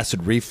my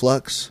acid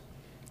reflux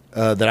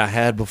that I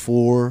had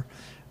before.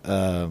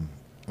 Like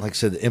I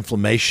said, the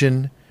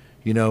inflammation,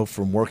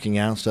 from working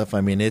out and stuff. I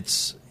mean,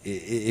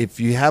 if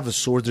you have a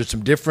source, there's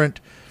some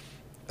different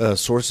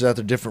sources out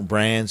there, different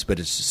brands, but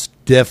it's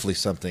definitely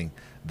something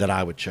that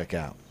I would check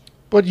out.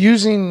 But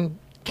using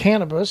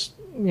cannabis,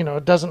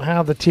 it doesn't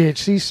have the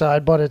THC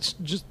side, but it's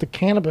just the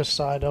cannabis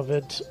side of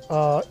it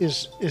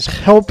is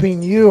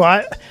helping you.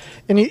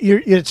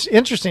 It's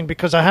interesting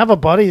because I have a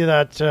buddy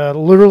that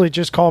literally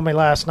just called me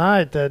last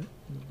night that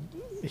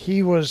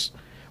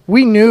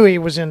we knew he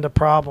was into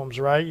problems,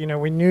 right?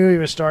 We knew he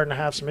was starting to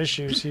have some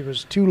issues. He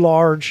was too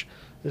large.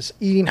 His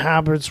eating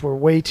habits were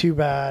way too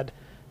bad.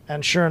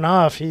 And sure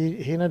enough,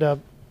 he ended up,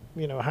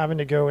 having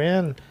to go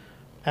in,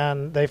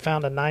 and they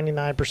found a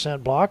 99%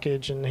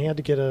 blockage, and he had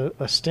to get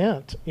a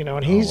stent.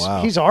 And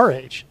he's our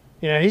age.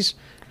 He's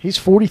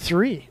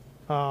 43.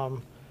 I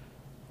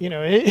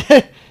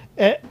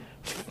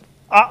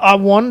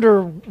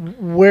wonder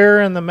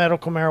where in the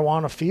medical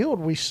marijuana field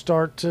we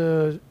start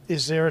to.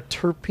 Is there a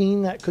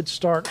terpene that could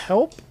start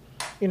help?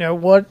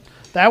 What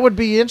that would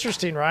be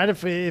interesting, right?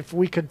 If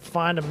we could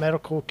find a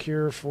medical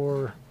cure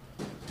for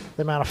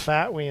the amount of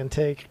fat we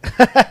intake.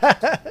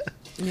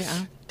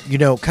 Yeah.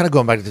 Kind of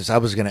going back to this, I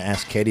was going to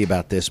ask Katie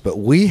about this, but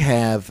we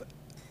have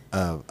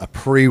a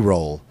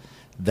pre-roll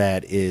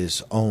that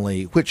is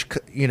only, which,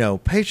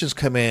 patients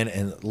come in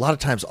and a lot of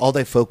times all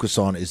they focus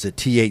on is the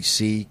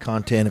THC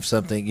content of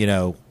something,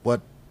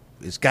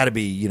 it's got to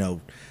be,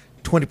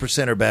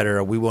 20% or better,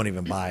 or we won't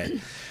even buy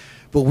it.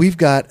 But we've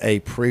got a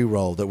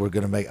pre-roll that we're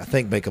going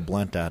to make a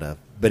blunt out of,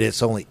 but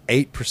it's only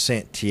 8%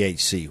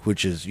 THC,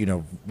 which is,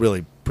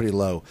 really pretty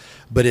low,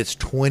 but it's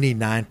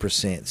 29%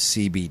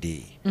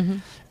 CBD. Mm-hmm.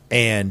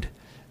 And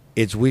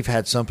we've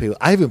had some people,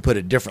 I even put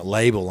a different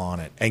label on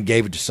it and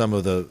gave it to some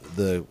of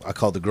the I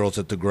call the girls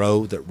at the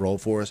Grow that roll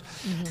for us.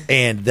 Mm-hmm.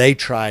 And they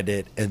tried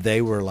it and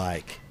they were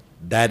like,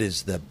 that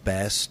is the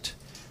best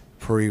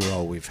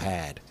pre-roll we've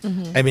had.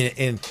 Mm-hmm. I mean,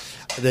 and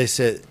they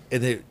said,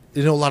 and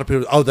a lot of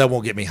people, that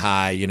won't get me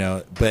high,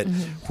 but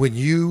mm-hmm.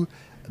 when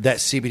that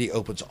CBD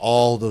opens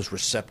all those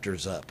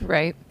receptors up.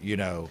 Right.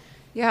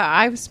 Yeah,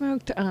 I've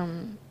smoked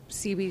higher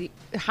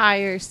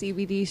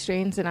CBD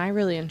strains, and I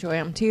really enjoy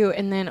them too.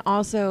 And then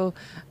also,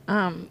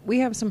 we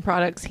have some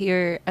products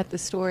here at the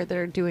store that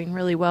are doing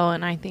really well,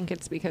 and I think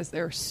it's because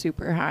they're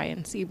super high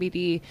in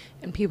CBD,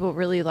 and people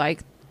really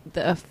like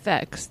the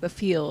effects, the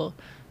feel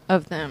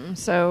of them.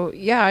 So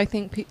yeah, I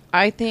think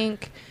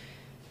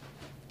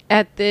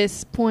at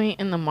this point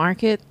in the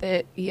market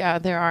that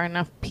there are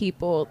enough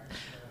people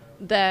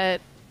that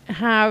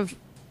have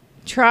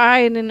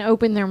tried and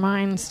opened their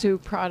minds to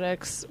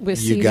products with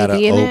CBD in it. You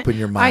gotta open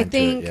your mind I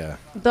think to it,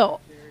 yeah.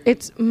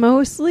 It's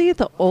mostly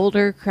the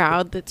older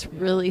crowd that's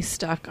really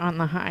stuck on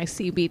the high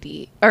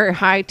CBD or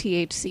high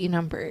THC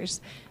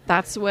numbers.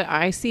 That's what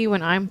I see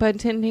when I'm bud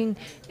tending.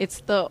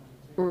 It's the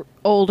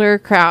older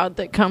crowd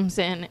that comes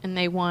in and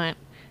they want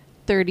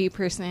 30%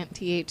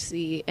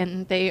 THC,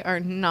 and they are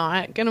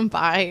not going to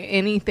buy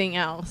anything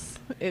else.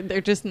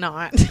 They're just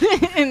not.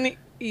 And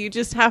you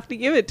just have to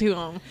give it to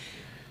them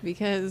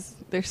because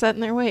they're set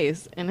in their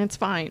ways, and it's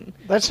fine.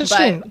 That's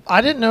interesting. I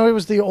didn't know it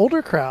was the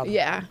older crowd.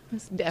 Yeah,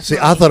 it's definitely. See,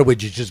 I thought it would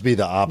just be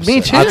the opposite. Me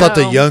too. I thought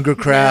the younger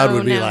crowd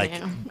would be like...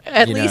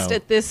 At least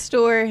at this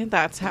store,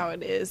 that's how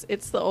it is.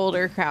 It's the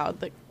older crowd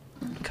that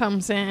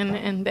comes in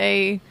and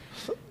they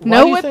Why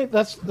know do you what think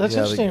that's Yeah,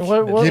 interesting?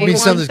 like, What give me want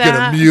something that's that.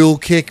 going to mule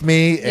kick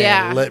me and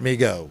Yeah. let me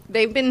go.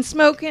 they've been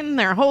smoking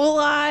their whole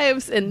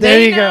lives and There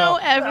they you know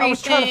go. I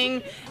was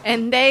trying to- everything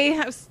and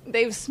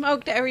they've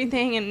smoked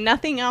everything and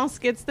nothing else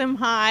gets them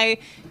high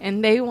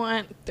and they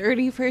want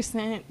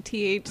 30%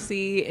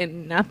 THC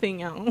and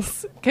nothing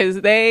else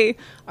because they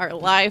are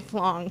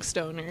lifelong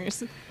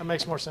stoners. That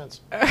makes more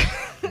sense.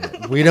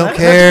 We don't That's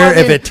care what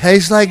I if mean. it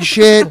tastes like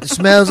shit,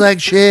 smells like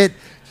shit.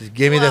 Just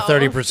give me the Well,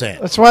 30%.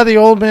 That's why the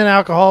old men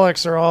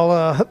alcoholics are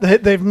all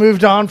they've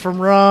moved on from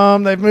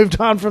rum. They've moved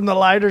on from the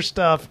lighter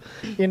stuff,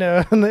 you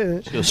know.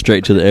 And Go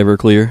straight to the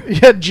Everclear.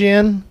 yeah,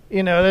 gin.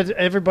 You know,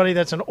 everybody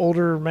that's an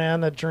older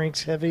man that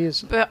drinks heavy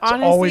is But is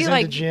honestly, always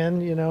like, into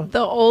gin. You know,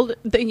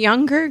 the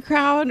younger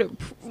crowd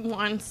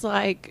wants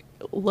like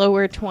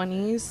lower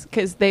 20s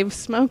because they've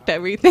smoked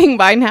everything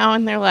by now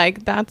and they're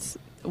like, that's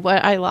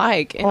what I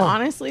like. And Oh.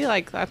 honestly,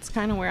 like, that's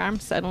kind of where I'm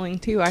settling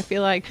too. I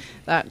feel like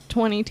that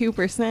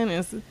 22%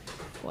 is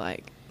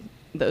like,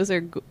 those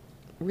are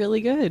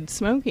really good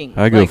smoking.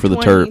 I go Like for the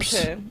 20 terps.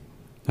 to-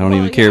 I don't Well,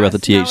 even care yeah, about the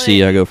smell THC.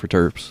 it. I go for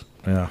terps.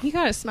 Yeah. You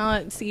gotta smell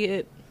it, see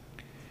it,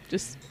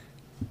 just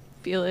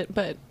feel it.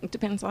 But it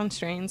depends on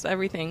strains,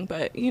 everything.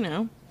 But you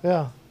know,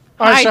 yeah.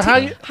 All right, so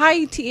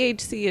high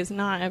THC is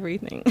not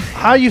everything.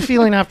 how are you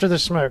feeling after the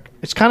smoke?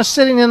 It's kind of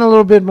sitting in a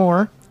little bit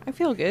more. I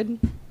feel good.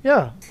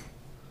 Yeah.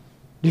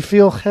 Do you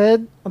feel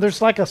head?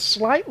 There's like a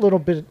slight little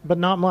bit, but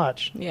not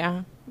much.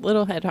 Yeah,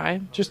 little head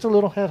high. Just a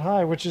little head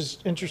high, which is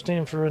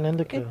interesting for an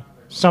indica.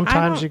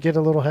 Sometimes don't- you get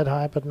a little head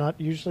high, but not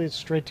usually. It's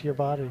straight to your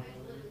body.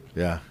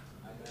 Yeah.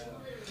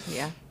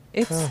 Yeah,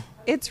 it's Oh.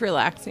 it's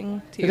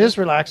relaxing too. It is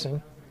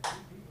relaxing,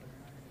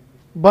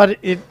 but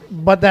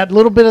that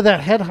little bit of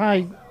that head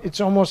high, it's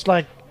almost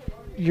like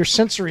your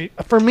sensory.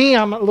 For me,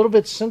 I'm a little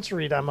bit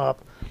sensoried. I'm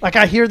up. Like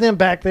I hear them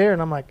back there,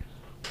 and I'm like,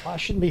 I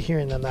shouldn't be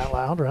hearing them that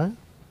loud, right?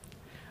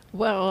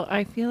 Well,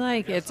 I feel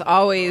like it's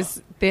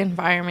always the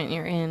environment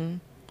you're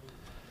in,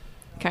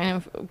 kind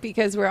of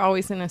because we're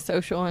always in a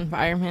social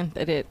environment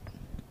that it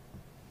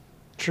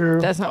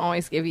True. doesn't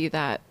always give you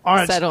that All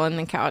right. settle in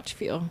the couch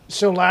feel.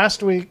 So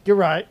last week, you're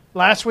right.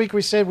 Last week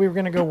we said we were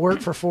going to go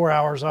work for 4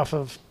 hours off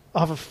of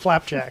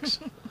flapjacks.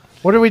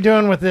 What are we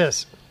doing with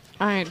this?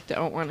 I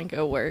don't want to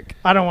go work.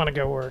 I don't want to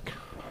go work.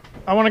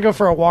 I want to go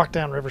for a walk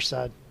down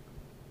Riverside.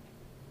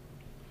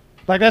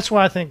 Like that's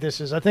what I think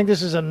this is. I think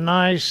this is a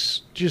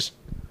nice, just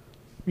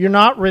you're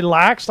not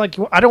relaxed. Like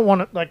I don't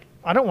want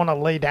to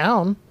lay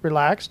down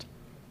relaxed.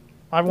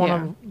 I want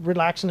to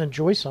relax and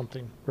enjoy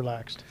something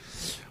relaxed.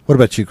 What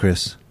about you,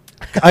 Chris?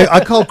 I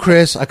call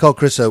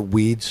Chris a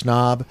weed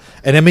snob,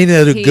 and I mean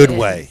it in a He good is.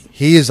 way.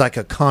 He is like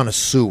a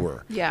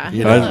connoisseur. Yeah,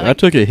 You he'll, know, I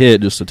took a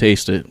hit just to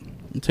taste it.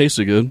 It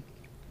tasted good.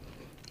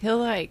 he'll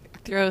like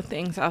throw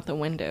things out the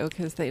window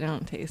because they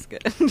don't taste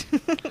good.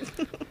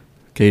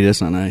 Katie,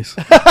 that's not nice.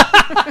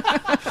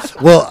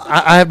 Well,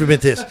 I have to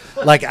admit this.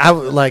 Like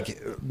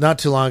not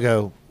too long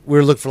ago, we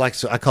were looking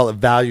for I call it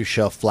value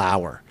shelf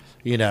flour,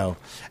 you know.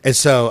 And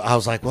so I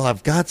was like, well,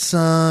 I've got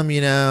some,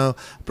 you know.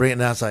 Bring it.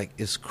 And I was like,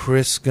 is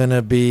Chris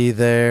gonna be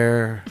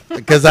there?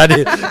 Because I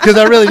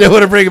really didn't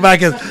want to bring it back.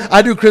 Because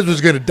I knew Chris was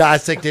going to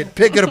dissect it,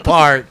 pick it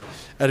apart,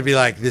 and be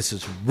like, this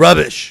is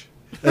rubbish.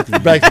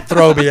 Like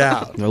throw me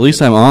out. At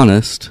least I'm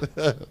honest.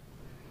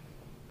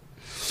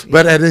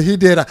 But and he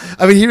did.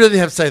 I mean, he really didn't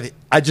have to say anything.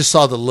 I just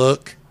saw the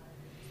look,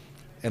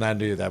 and I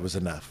knew that was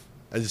enough.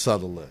 I just saw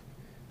the look.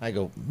 I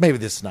go, maybe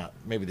this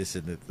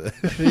isn't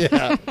it.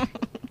 Yeah.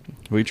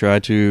 We try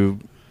to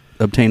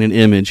obtain an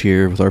image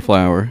here with our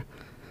flower.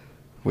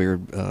 We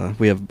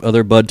have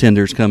other bud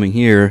tenders coming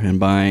here and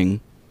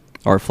buying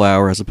our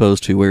flower as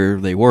opposed to where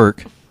they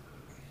work.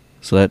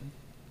 So that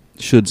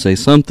should say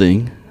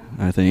something,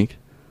 I think.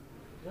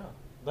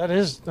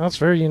 That's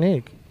very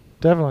unique.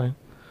 Definitely.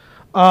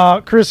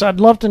 Chris, I'd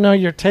love to know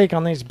your take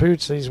on these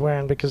boots that he's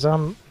wearing because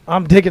I'm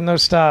digging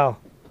those style.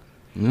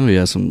 Oh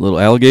yeah, some little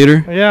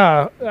alligator.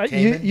 Yeah,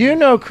 Cayman? you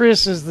know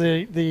Chris is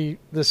the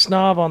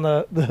snob on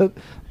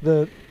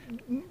the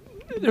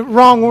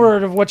wrong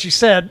word of what you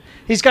said.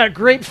 He's got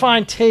great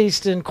fine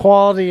taste and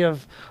quality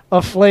of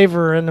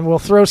flavor, and will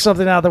throw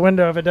something out the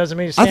window if it doesn't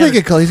meet his I think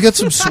standards. he's got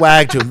some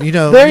swag to him. You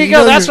know. There you go.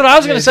 know That's you're- what I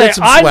was going to he's say. got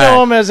some I know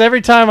swag. him as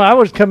every time I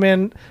would come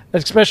in,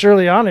 especially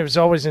early on, he was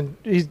always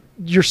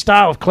your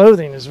style of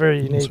clothing is very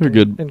unique. Those are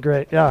good. and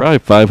great. Yeah. Probably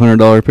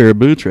 $500 pair of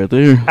boots right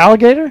there.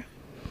 Alligator?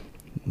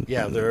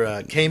 Yeah,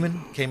 they're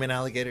Cayman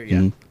alligator. Yeah,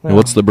 Mm. And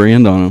what's the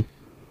brand on them?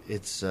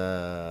 it's.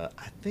 I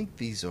think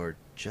these are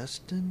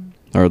Justin.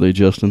 Are they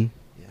Justin?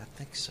 Yeah, I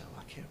think so.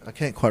 I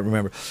can't quite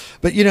remember.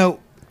 But you know,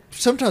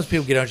 sometimes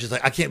people get on just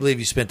like, I can't believe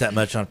you spent that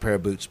much on a pair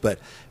of boots. But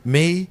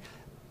me,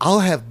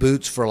 I'll have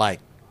boots for like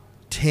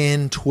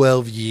 10,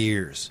 12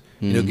 years.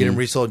 You know, get them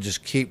resold and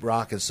just keep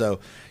rocking. So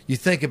you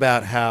think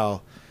about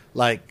how,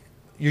 like,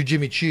 your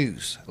Jimmy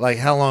Choos. Like,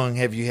 how long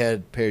have you had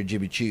a pair of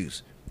Jimmy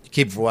Choos? You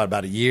keep them for what,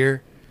 about a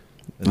year?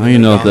 I don't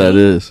even know what that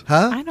is.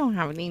 Huh? I don't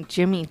have any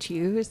Jimmy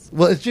Choos.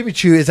 Well, is Jimmy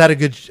Choo, is that a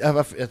good... I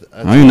don't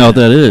even know what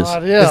that is.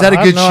 Yeah, Is that a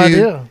I have good no shoe?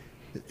 idea.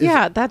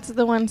 Yeah, that's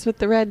the ones with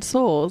the red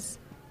soles.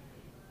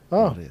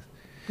 Oh.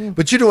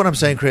 But you know what I'm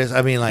saying, Chris?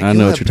 I mean, like, I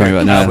know what you're talking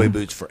about now. Cowboy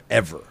boots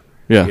forever.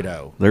 Yeah. You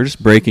know. They're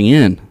just breaking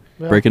in.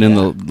 Yeah. Breaking in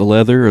the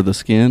leather or the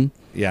skin.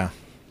 Yeah.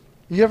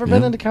 You ever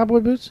been Yeah. into cowboy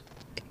boots?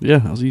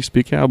 Yeah, I used to be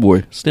a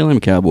cowboy. Still am a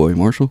cowboy,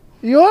 Marshall.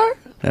 You are?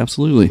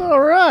 Absolutely.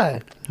 All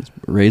right.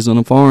 Raised on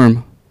a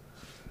farm.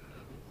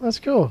 That's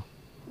cool.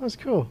 That's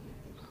cool.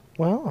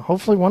 Well,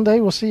 hopefully one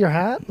day we'll see your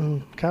hat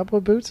and cowboy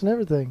boots and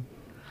everything.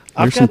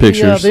 There's some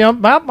pictures.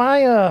 About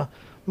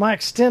my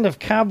extent of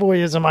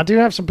cowboyism, I do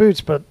have some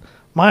boots, but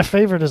my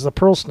favorite is the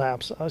pearl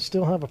snaps. I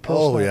still have a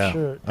pearl snap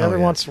shirt. Every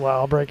once in a while,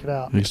 I'll break it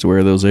out. I used to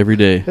wear those every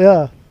day.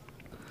 Yeah.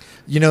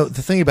 You know,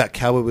 the thing about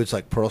cowboy boots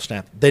like pearl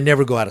snap, they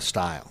never go out of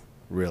style,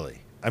 really.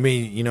 I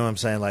mean, you know what I'm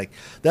saying? Like,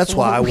 that's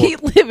why We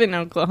live in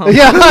Oklahoma.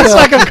 Yeah, it's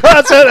like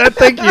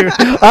thank you.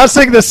 I was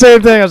thinking the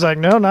same thing. I was like,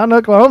 no, not in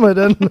Oklahoma.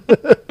 Then.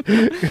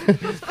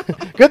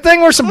 Good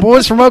thing we're some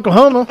boys from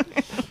Oklahoma.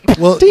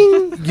 Well,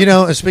 you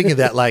know, and speaking of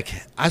that, like,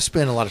 I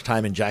spend a lot of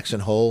time in Jackson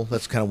Hole.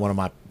 That's kind of one of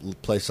my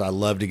places I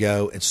love to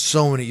go. And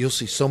you'll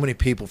see so many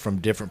people from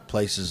different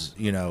places,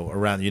 you know,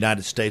 around the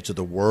United States or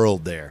the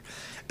world there.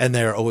 And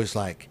they're always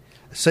like,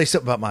 say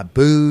something about my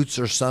boots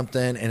or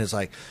something. And it's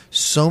like,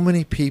 so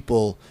many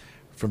people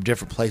from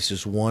different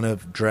places want to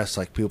dress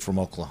like people from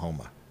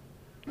Oklahoma.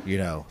 You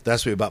know,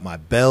 that's me about my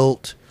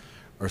belt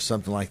or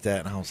something like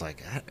that. And I was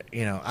like,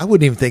 you know, I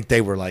wouldn't even think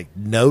they were like,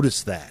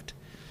 notice that.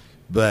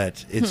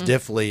 But it's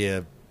definitely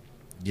you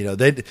know,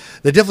 they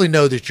definitely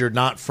know that you're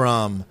not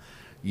from,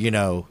 you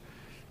know,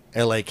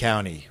 L.A.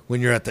 County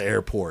when you're at the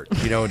airport,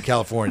 you know, in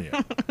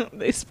California.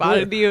 They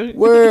spotted you.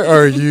 Where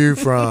are you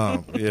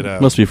from? You know,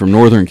 Must be from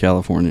Northern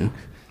California.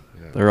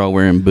 They're all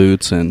wearing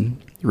boots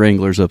and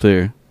Wranglers up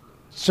there.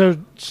 So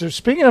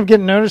speaking of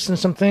getting noticed and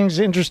some things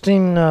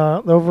interesting,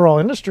 the overall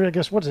industry, I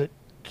guess, what's it?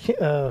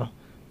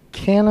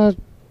 CannaCon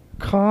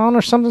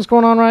or something's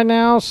going on right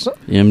now?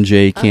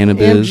 MJ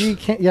Cannabis.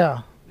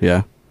 Yeah.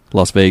 Yeah.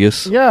 Las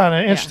Vegas. Yeah,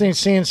 and interesting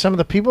seeing some of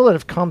the people that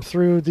have come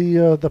through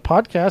the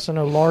podcast. I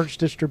know Large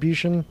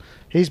Distribution.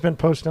 He's been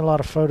posting a lot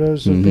of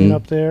photos of being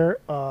up there,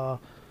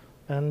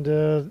 and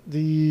the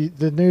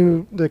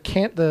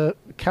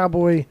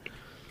cowboy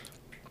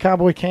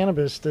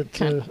cannabis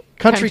that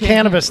country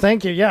cannabis.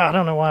 Thank you. Yeah, I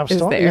don't know why I was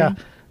talking.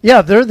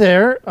 Yeah, they're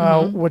there,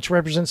 which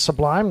represents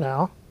Sublime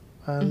now,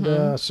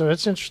 and so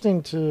it's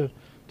interesting to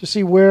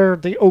see where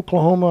the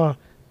Oklahoma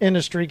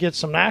industry gets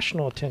some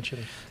national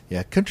attention.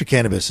 Yeah, Country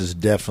Cannabis is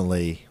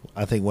definitely,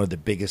 I think, one of the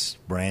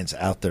biggest brands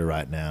out there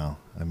right now.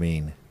 I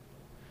mean,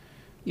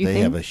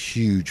 they have a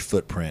huge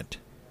footprint.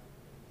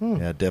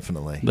 Yeah,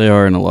 definitely. They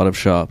are in a lot of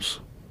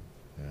shops.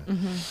 Yeah.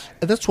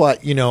 And that's why,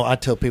 you know, I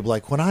tell people,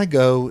 like, when I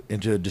go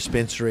into a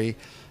dispensary,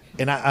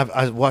 and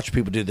I watch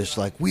people do this,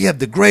 like, we have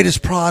the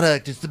greatest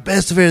product, it's the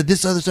best of it,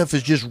 this other stuff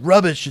is just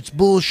rubbish, it's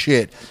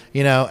bullshit,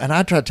 you know, and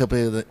I try to tell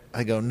people that,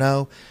 I go,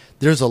 no,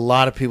 there's a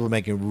lot of people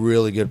making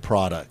really good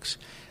products.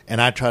 And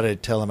I try to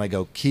tell them, I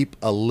go, keep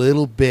a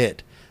little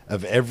bit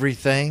of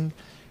everything.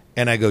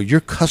 And I go,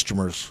 your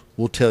customers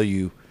will tell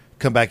you,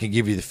 come back and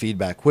give you the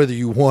feedback, whether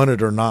you want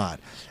it or not.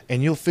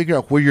 And you'll figure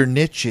out where your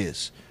niche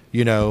is,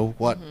 you know,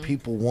 what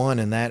people want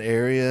in that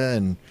area.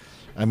 And,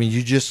 I mean,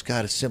 you just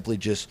got to simply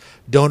just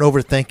don't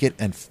overthink it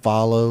and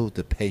follow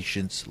the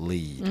patient's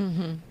lead.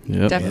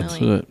 Yep,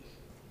 Definitely. that's it.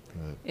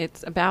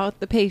 It's about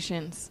the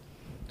patients.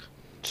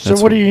 So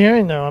That's what are you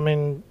hearing, though? I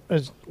mean,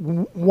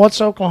 what's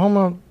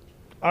Oklahoma...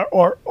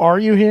 Or are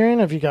you hearing?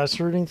 Have you guys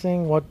heard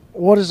anything?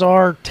 What is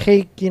our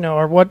take? You know,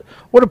 or what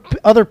do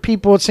other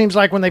people? It seems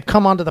like when they've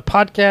come onto the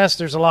podcast,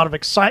 there's a lot of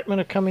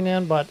excitement of coming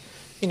in. But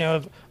you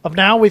know, of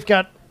now we've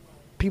got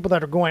people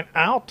that are going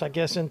out, I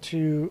guess,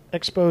 into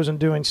expos and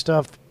doing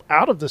stuff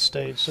out of the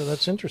state. So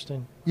that's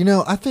interesting. You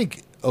know, I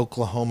think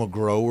Oklahoma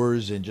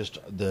growers and just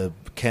the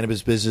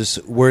cannabis business,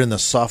 we're in the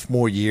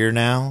sophomore year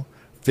now,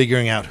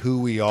 figuring out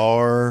who we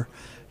are.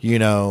 You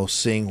know,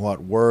 seeing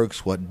what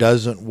works, what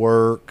doesn't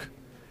work.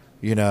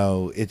 You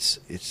know, it's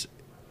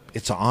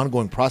an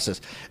ongoing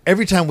process.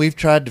 Every time we've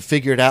tried to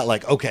figure it out,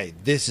 like, okay,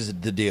 this is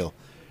the deal.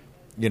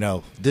 You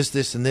know,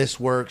 this, and this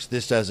works.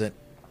 This doesn't.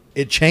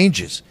 It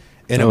changes,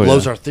 and it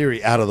blows our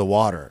theory out of the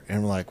water.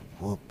 And we're like,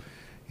 well,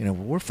 you know,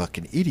 we're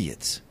fucking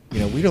idiots. You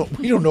know, we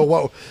don't know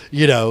what.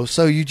 You know,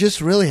 so you just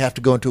really have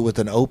to go into it with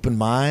an open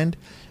mind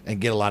and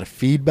get a lot of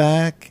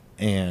feedback.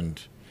 And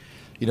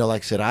you know,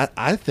 like I said,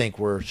 I think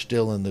we're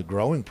still in the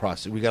growing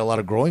process. We got a lot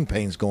of growing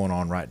pains going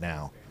on right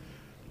now.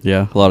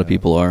 Yeah, a lot of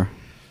people are.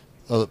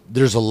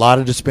 There's a lot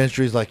of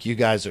dispensaries like you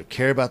guys that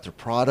care about their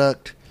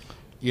product,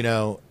 you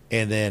know,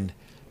 and then,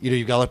 you know,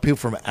 you've got a lot of people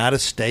from out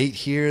of state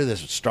here that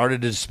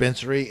started a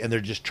dispensary and they're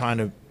just trying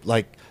to,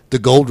 like the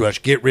gold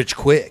rush, get rich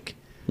quick,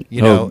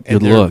 you know.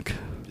 Good luck.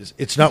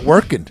 It's not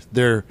working.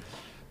 Their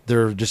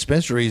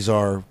dispensaries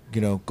are, you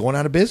know, going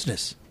out of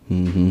business.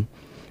 Mm-hmm. You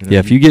know, yeah,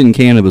 if you get in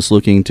cannabis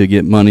looking to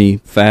get money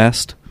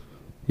fast,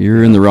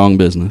 you're in the wrong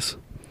business.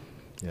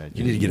 Yeah,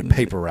 you need to get a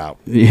paper route.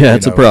 Yeah,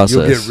 it's a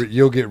process.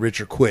 You'll get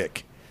richer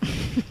quick.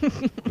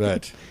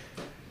 But,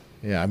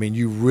 yeah, I mean,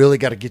 you really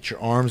got to get your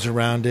arms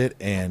around it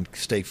and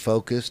stay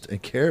focused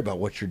and care about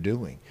what you're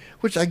doing,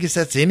 which I guess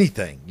that's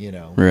anything, you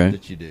know, right,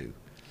 that you do.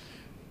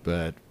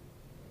 But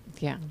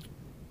Yeah.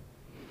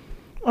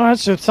 All right,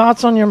 so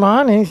thoughts on your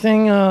mind?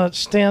 Anything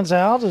stands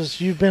out as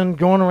you've been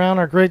going around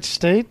our great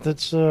state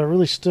that's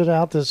really stood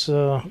out that's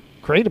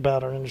great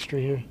about our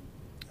industry here?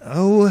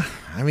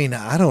 I mean,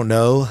 I don't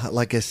know.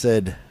 Like I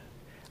said,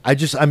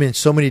 I'm in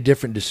so many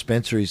different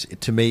dispensaries.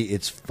 To me,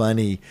 it's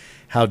funny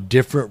how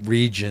different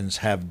regions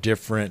have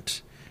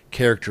different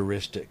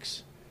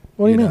characteristics.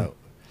 What do you mean?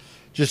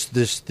 Just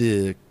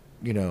the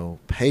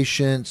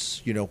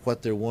patience,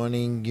 what they're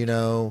wanting,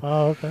 Oh,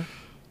 okay.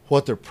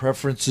 what their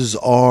preferences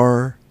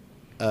are,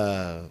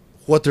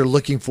 what they're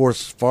looking for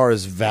as far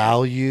as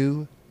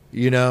value,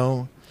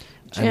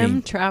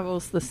 Jim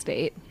travels the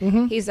state.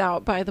 Mm-hmm. He's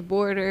out by the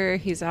border.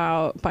 He's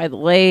out by the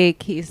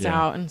lake. He's Yeah.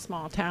 out in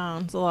small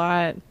towns a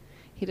lot.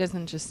 He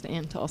doesn't just stay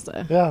in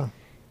Tulsa. Yeah.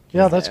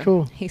 Yeah, that's So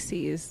cool. He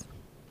sees.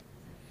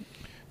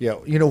 Yeah,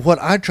 what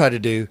I try to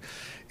do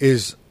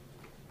is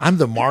I'm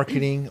the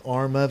marketing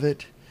arm of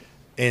it,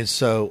 and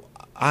so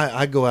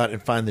I go out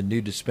and find the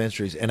new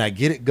dispensaries, and I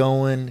get it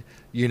going,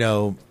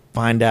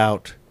 find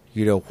out,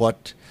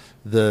 what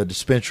the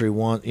dispensary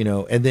want,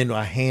 and then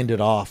I hand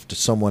it off to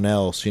someone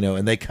else,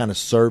 and they kind of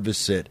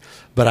service it.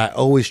 But I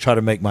always try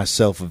to make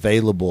myself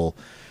available,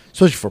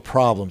 especially for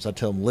problems. I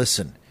tell them,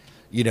 listen,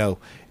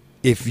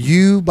 if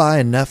you buy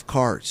enough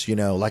carts,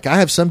 like I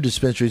have some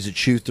dispensaries that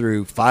chew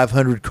through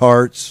 500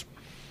 carts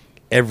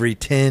every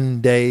 10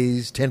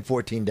 days, 10,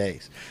 14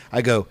 days.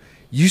 I go,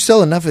 you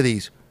sell enough of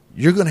these,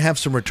 you're going to have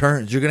some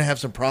returns. You're going to have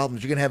some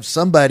problems. You're going to have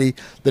somebody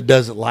that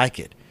doesn't like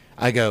it.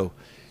 I go,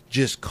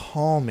 just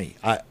call me.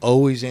 I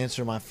always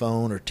answer my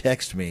phone or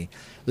text me.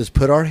 Let's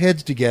put our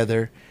heads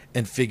together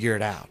and figure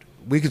it out.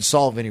 We can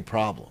solve any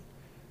problem,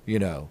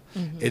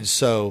 Mm-hmm. And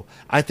so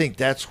I think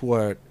that's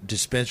what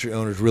dispensary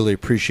owners really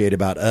appreciate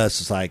about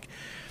us. It's like,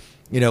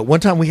 one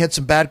time we had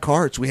some bad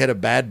carts. We had a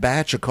bad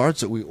batch of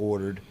carts that we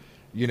ordered.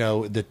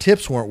 The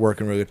tips weren't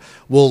working really good.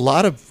 Well, a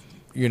lot of,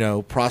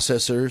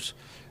 processors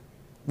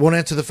won't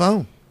answer the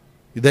phone.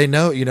 They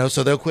know,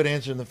 so they'll quit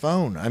answering the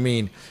phone. I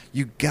mean,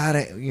 you got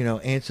to,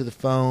 answer the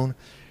phone,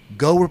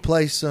 go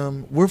replace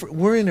them.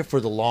 We're in it for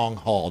the long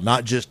haul,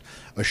 not just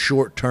a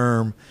short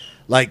term.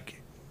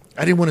 Like,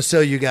 I didn't want to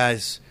sell you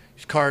guys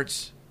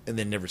carts and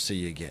then never see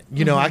you again.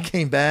 I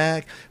came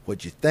back.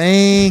 What'd you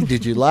think?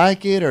 Did you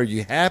like it? Are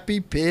you happy,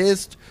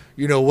 pissed?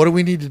 What do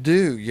we need to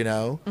do,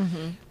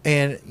 Mm-hmm.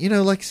 And,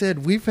 like I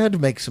said, we've had to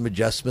make some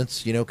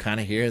adjustments, kind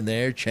of here and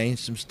there, change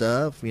some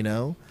stuff,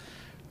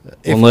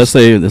 Unless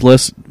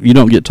you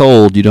don't get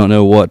told, you don't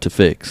know what to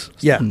fix.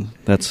 Yeah.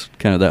 That's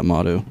kind of that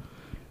motto.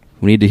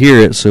 We need to hear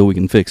it so we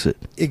can fix it.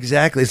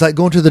 Exactly. It's like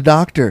going to the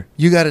doctor.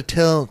 You got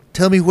to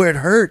tell me where it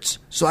hurts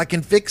so I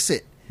can fix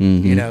it.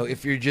 Mm-hmm.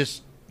 If you're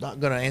just not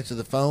going to answer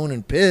the phone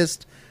and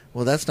pissed,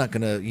 well, that's not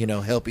going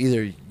to, help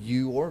either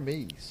you or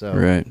me. So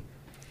Right.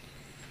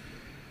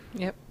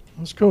 Yep.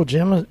 That's cool,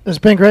 Jim. It's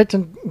been great to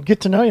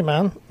get to know you,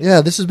 man.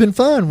 Yeah, this has been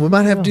fun. We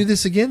might have to Yeah. do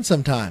this again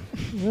sometime.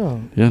 Yeah.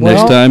 Yeah. Well,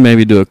 Next time,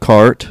 maybe do a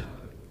cart.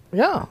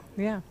 Yeah.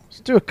 Yeah. Let's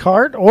do a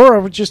cart, or I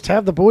would just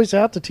have the boys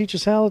out to teach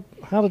us how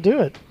to do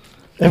it.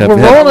 If Have- we're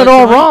have- rolling it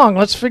all wrong,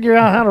 let's figure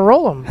out how to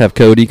roll them. Have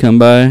Cody come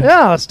by.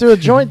 Yeah, let's do a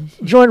joint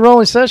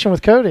rolling session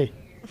with Cody.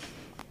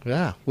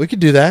 Yeah, we could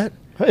do that.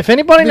 If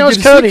anybody Be knows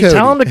good to see Cody, Cody.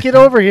 tell him to get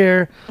over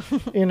here,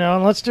 and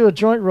let's do a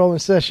joint rolling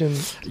session.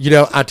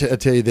 I'll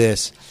tell you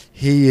this.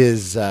 He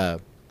is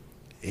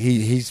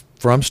he's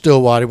from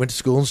Stillwater. He went to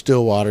school in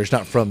Stillwater. He's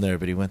not from there,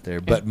 but he went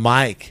there. But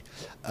Mike,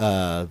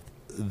 the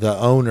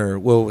owner,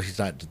 well, he's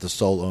not the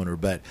sole owner,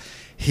 but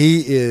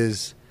he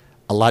is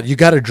a lot. You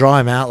got to draw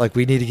him out. Like,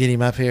 we need to get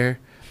him up here.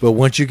 But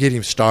once you get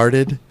him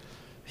started,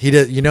 he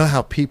does. You know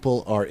how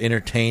people are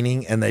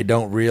entertaining and they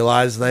don't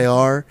realize they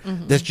are?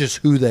 Mm-hmm. That's just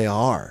who they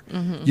are.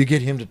 Mm-hmm. You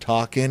get him to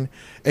talking,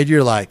 and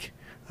you're like,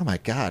 oh, my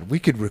God, we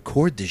could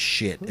record this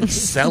shit and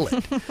sell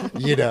it,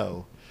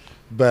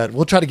 But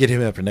we'll try to get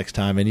him up for next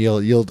time, and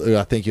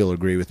I think you'll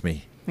agree with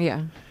me.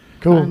 Yeah.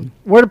 Cool. Fun.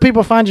 Where do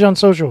people find you on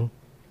social?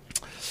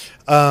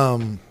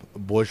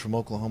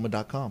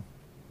 Boysfromoklahoma.com.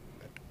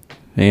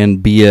 And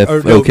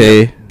Or, no,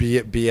 BFOK.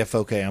 yeah,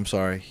 BFOK, I'm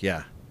sorry.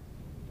 Yeah.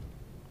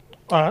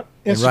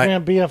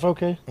 Instagram,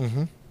 BFOK.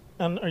 Mm-hmm.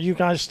 And are you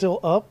guys still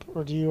up,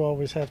 or do you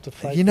always have to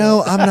fight? I'm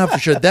not for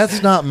sure.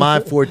 That's not my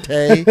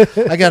forte.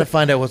 I got to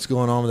find out what's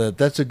going on with that.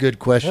 That's a good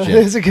question.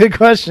 It's a good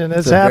question.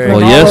 It's a very- happening.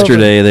 Well, all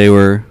yesterday they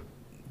were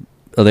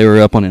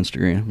up on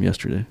Instagram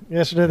yesterday. over.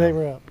 Yesterday they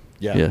were up.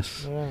 Yeah.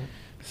 Yes. Yeah.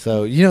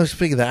 So,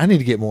 speaking of that, I need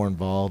to get more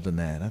involved in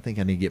that. I think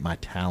I need to get my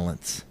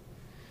talents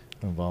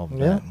involved in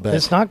Yeah. that. But,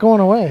 It's not going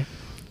away.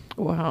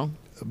 Wow.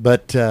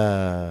 but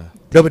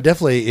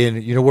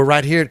definitely, we're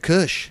right here at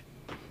Kush.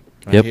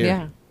 Right Yep. here.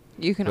 Yeah.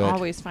 You can Good.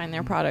 always find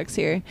their products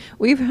here.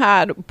 We've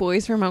had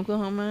Boys from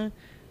Oklahoma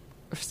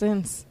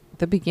since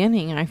the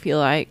beginning, I feel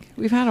like.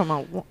 We've had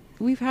them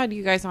we've had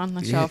you guys on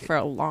the show Yeah. for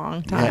a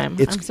long Yeah, time.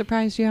 it's- I'm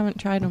surprised you haven't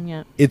tried them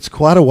yet. It's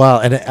quite a while,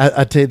 and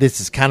I tell you,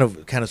 this is kind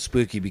of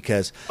spooky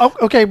because Oh,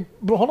 okay,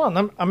 but hold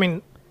on.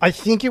 I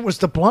think it was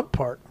the blunt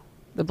part.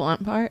 The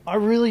blunt part? I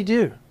really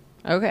do.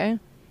 Okay.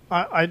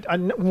 I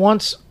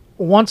once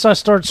once I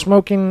started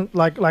smoking,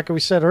 like we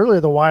said earlier,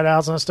 the White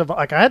Owls and stuff,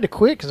 like I had to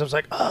quit because I was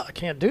like, oh, I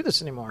can't do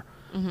this anymore.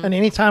 Mm-hmm. And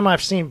anytime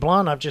I've seen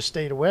blunt, I've just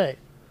stayed away.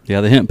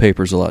 Yeah, the hemp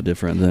paper's a lot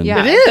different than.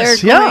 Yeah, It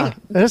is, they're yeah.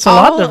 going- It's a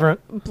lot all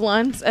different.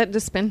 Blunts at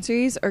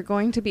dispensaries are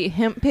going to be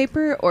hemp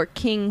paper or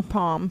King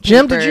Palm papers.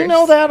 Jim, did you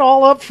know that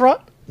all up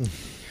front?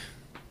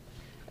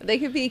 They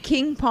could be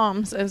King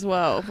Palms as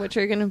well, which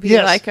are going to be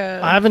Yes. like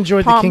a. I've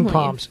enjoyed the palm King leaf.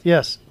 Palms.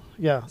 Yes.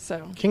 Yeah.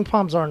 So King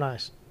Palms are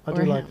nice. I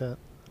do Or like hemp. that.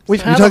 We've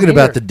So- had You're them talking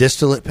about here. the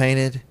distillate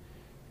painted,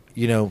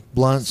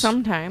 blunts.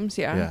 sometimes,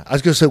 Yeah, I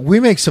was going to say we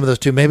make some of those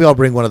too. Maybe I'll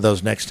bring one of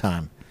those next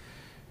time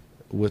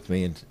with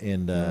me.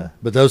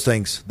 But those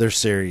things, they're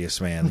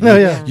serious, man. Oh,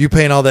 yeah. You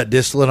paint all that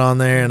distillate on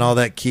there and all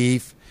that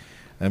keef.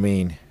 I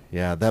mean,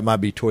 yeah, that might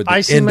be toward the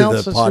Icy end Melts.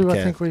 of the That's who I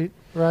podcast. think we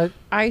right.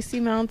 Icy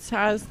Melts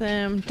has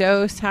them.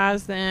 Dose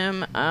has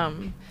them.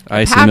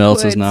 Icy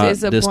Melts is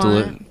Packwoods not a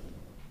distillate. blunt.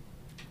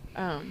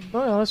 Oh,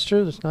 yeah, that's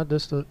true. It's not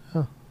distillate.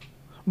 Yeah.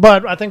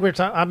 But I think we were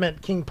talking. I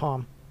meant King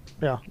Palm.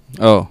 Yeah.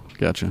 Oh,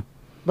 gotcha.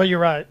 But you're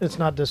right. It's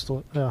not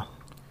distillate. Yeah.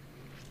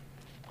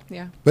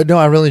 Yeah. But no,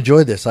 I really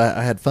enjoyed this.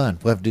 I had fun.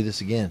 We'll have to do this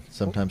again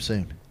sometime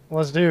soon.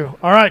 Let's do.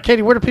 All right,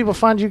 Katie, where do people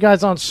find you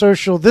guys on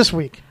social this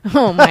week?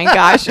 Oh my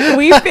gosh,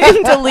 we've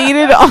been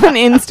deleted on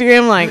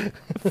Instagram like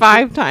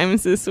 5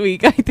 times this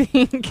week. I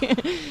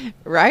think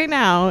right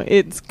now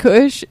it's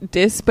Kush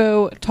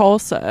Dispo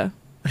Tulsa.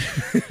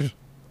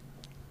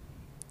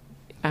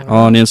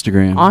 On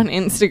Instagram. On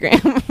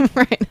Instagram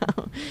right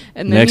now.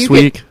 And then Next you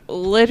week? can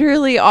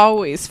literally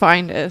always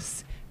find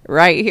us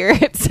right here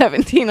at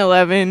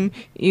 1711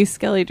 East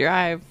Skelly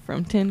Drive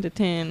from 10 to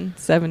 10,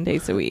 7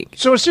 days a week.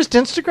 So it's just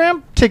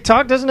Instagram.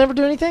 TikTok doesn't ever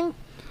do anything.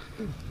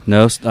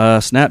 No,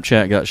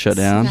 Snapchat got shut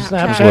down.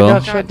 Snapchat as well.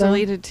 got shut down?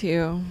 deleted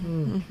too.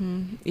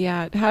 Hmm.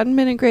 Yeah, it hadn't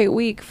been a great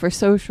week for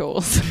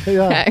socials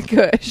Yeah. at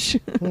Kush.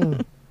 All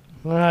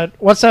right.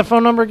 What's that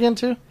phone number again,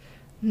 too?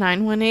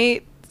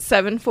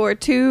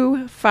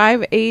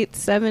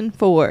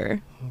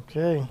 918-742-5874.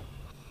 Okay.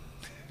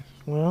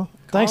 Well,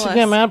 thanks Call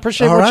again, us. man.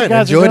 Appreciate All what you right,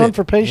 guys are enjoyed doing it.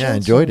 for patients. Yeah,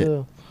 enjoyed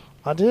and,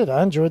 I did.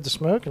 I enjoyed the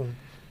smoke, and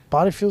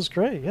body feels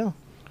great. Yeah.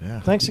 Yeah.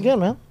 Thanks again,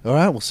 man. All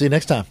right, we'll see you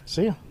next time.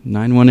 See you.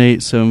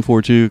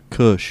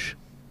 918-742-KUSH.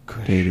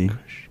 Katie.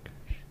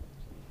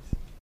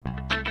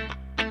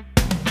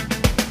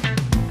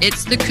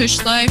 It's the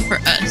Kush Life for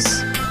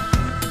us.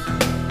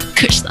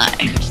 Kush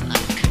Life.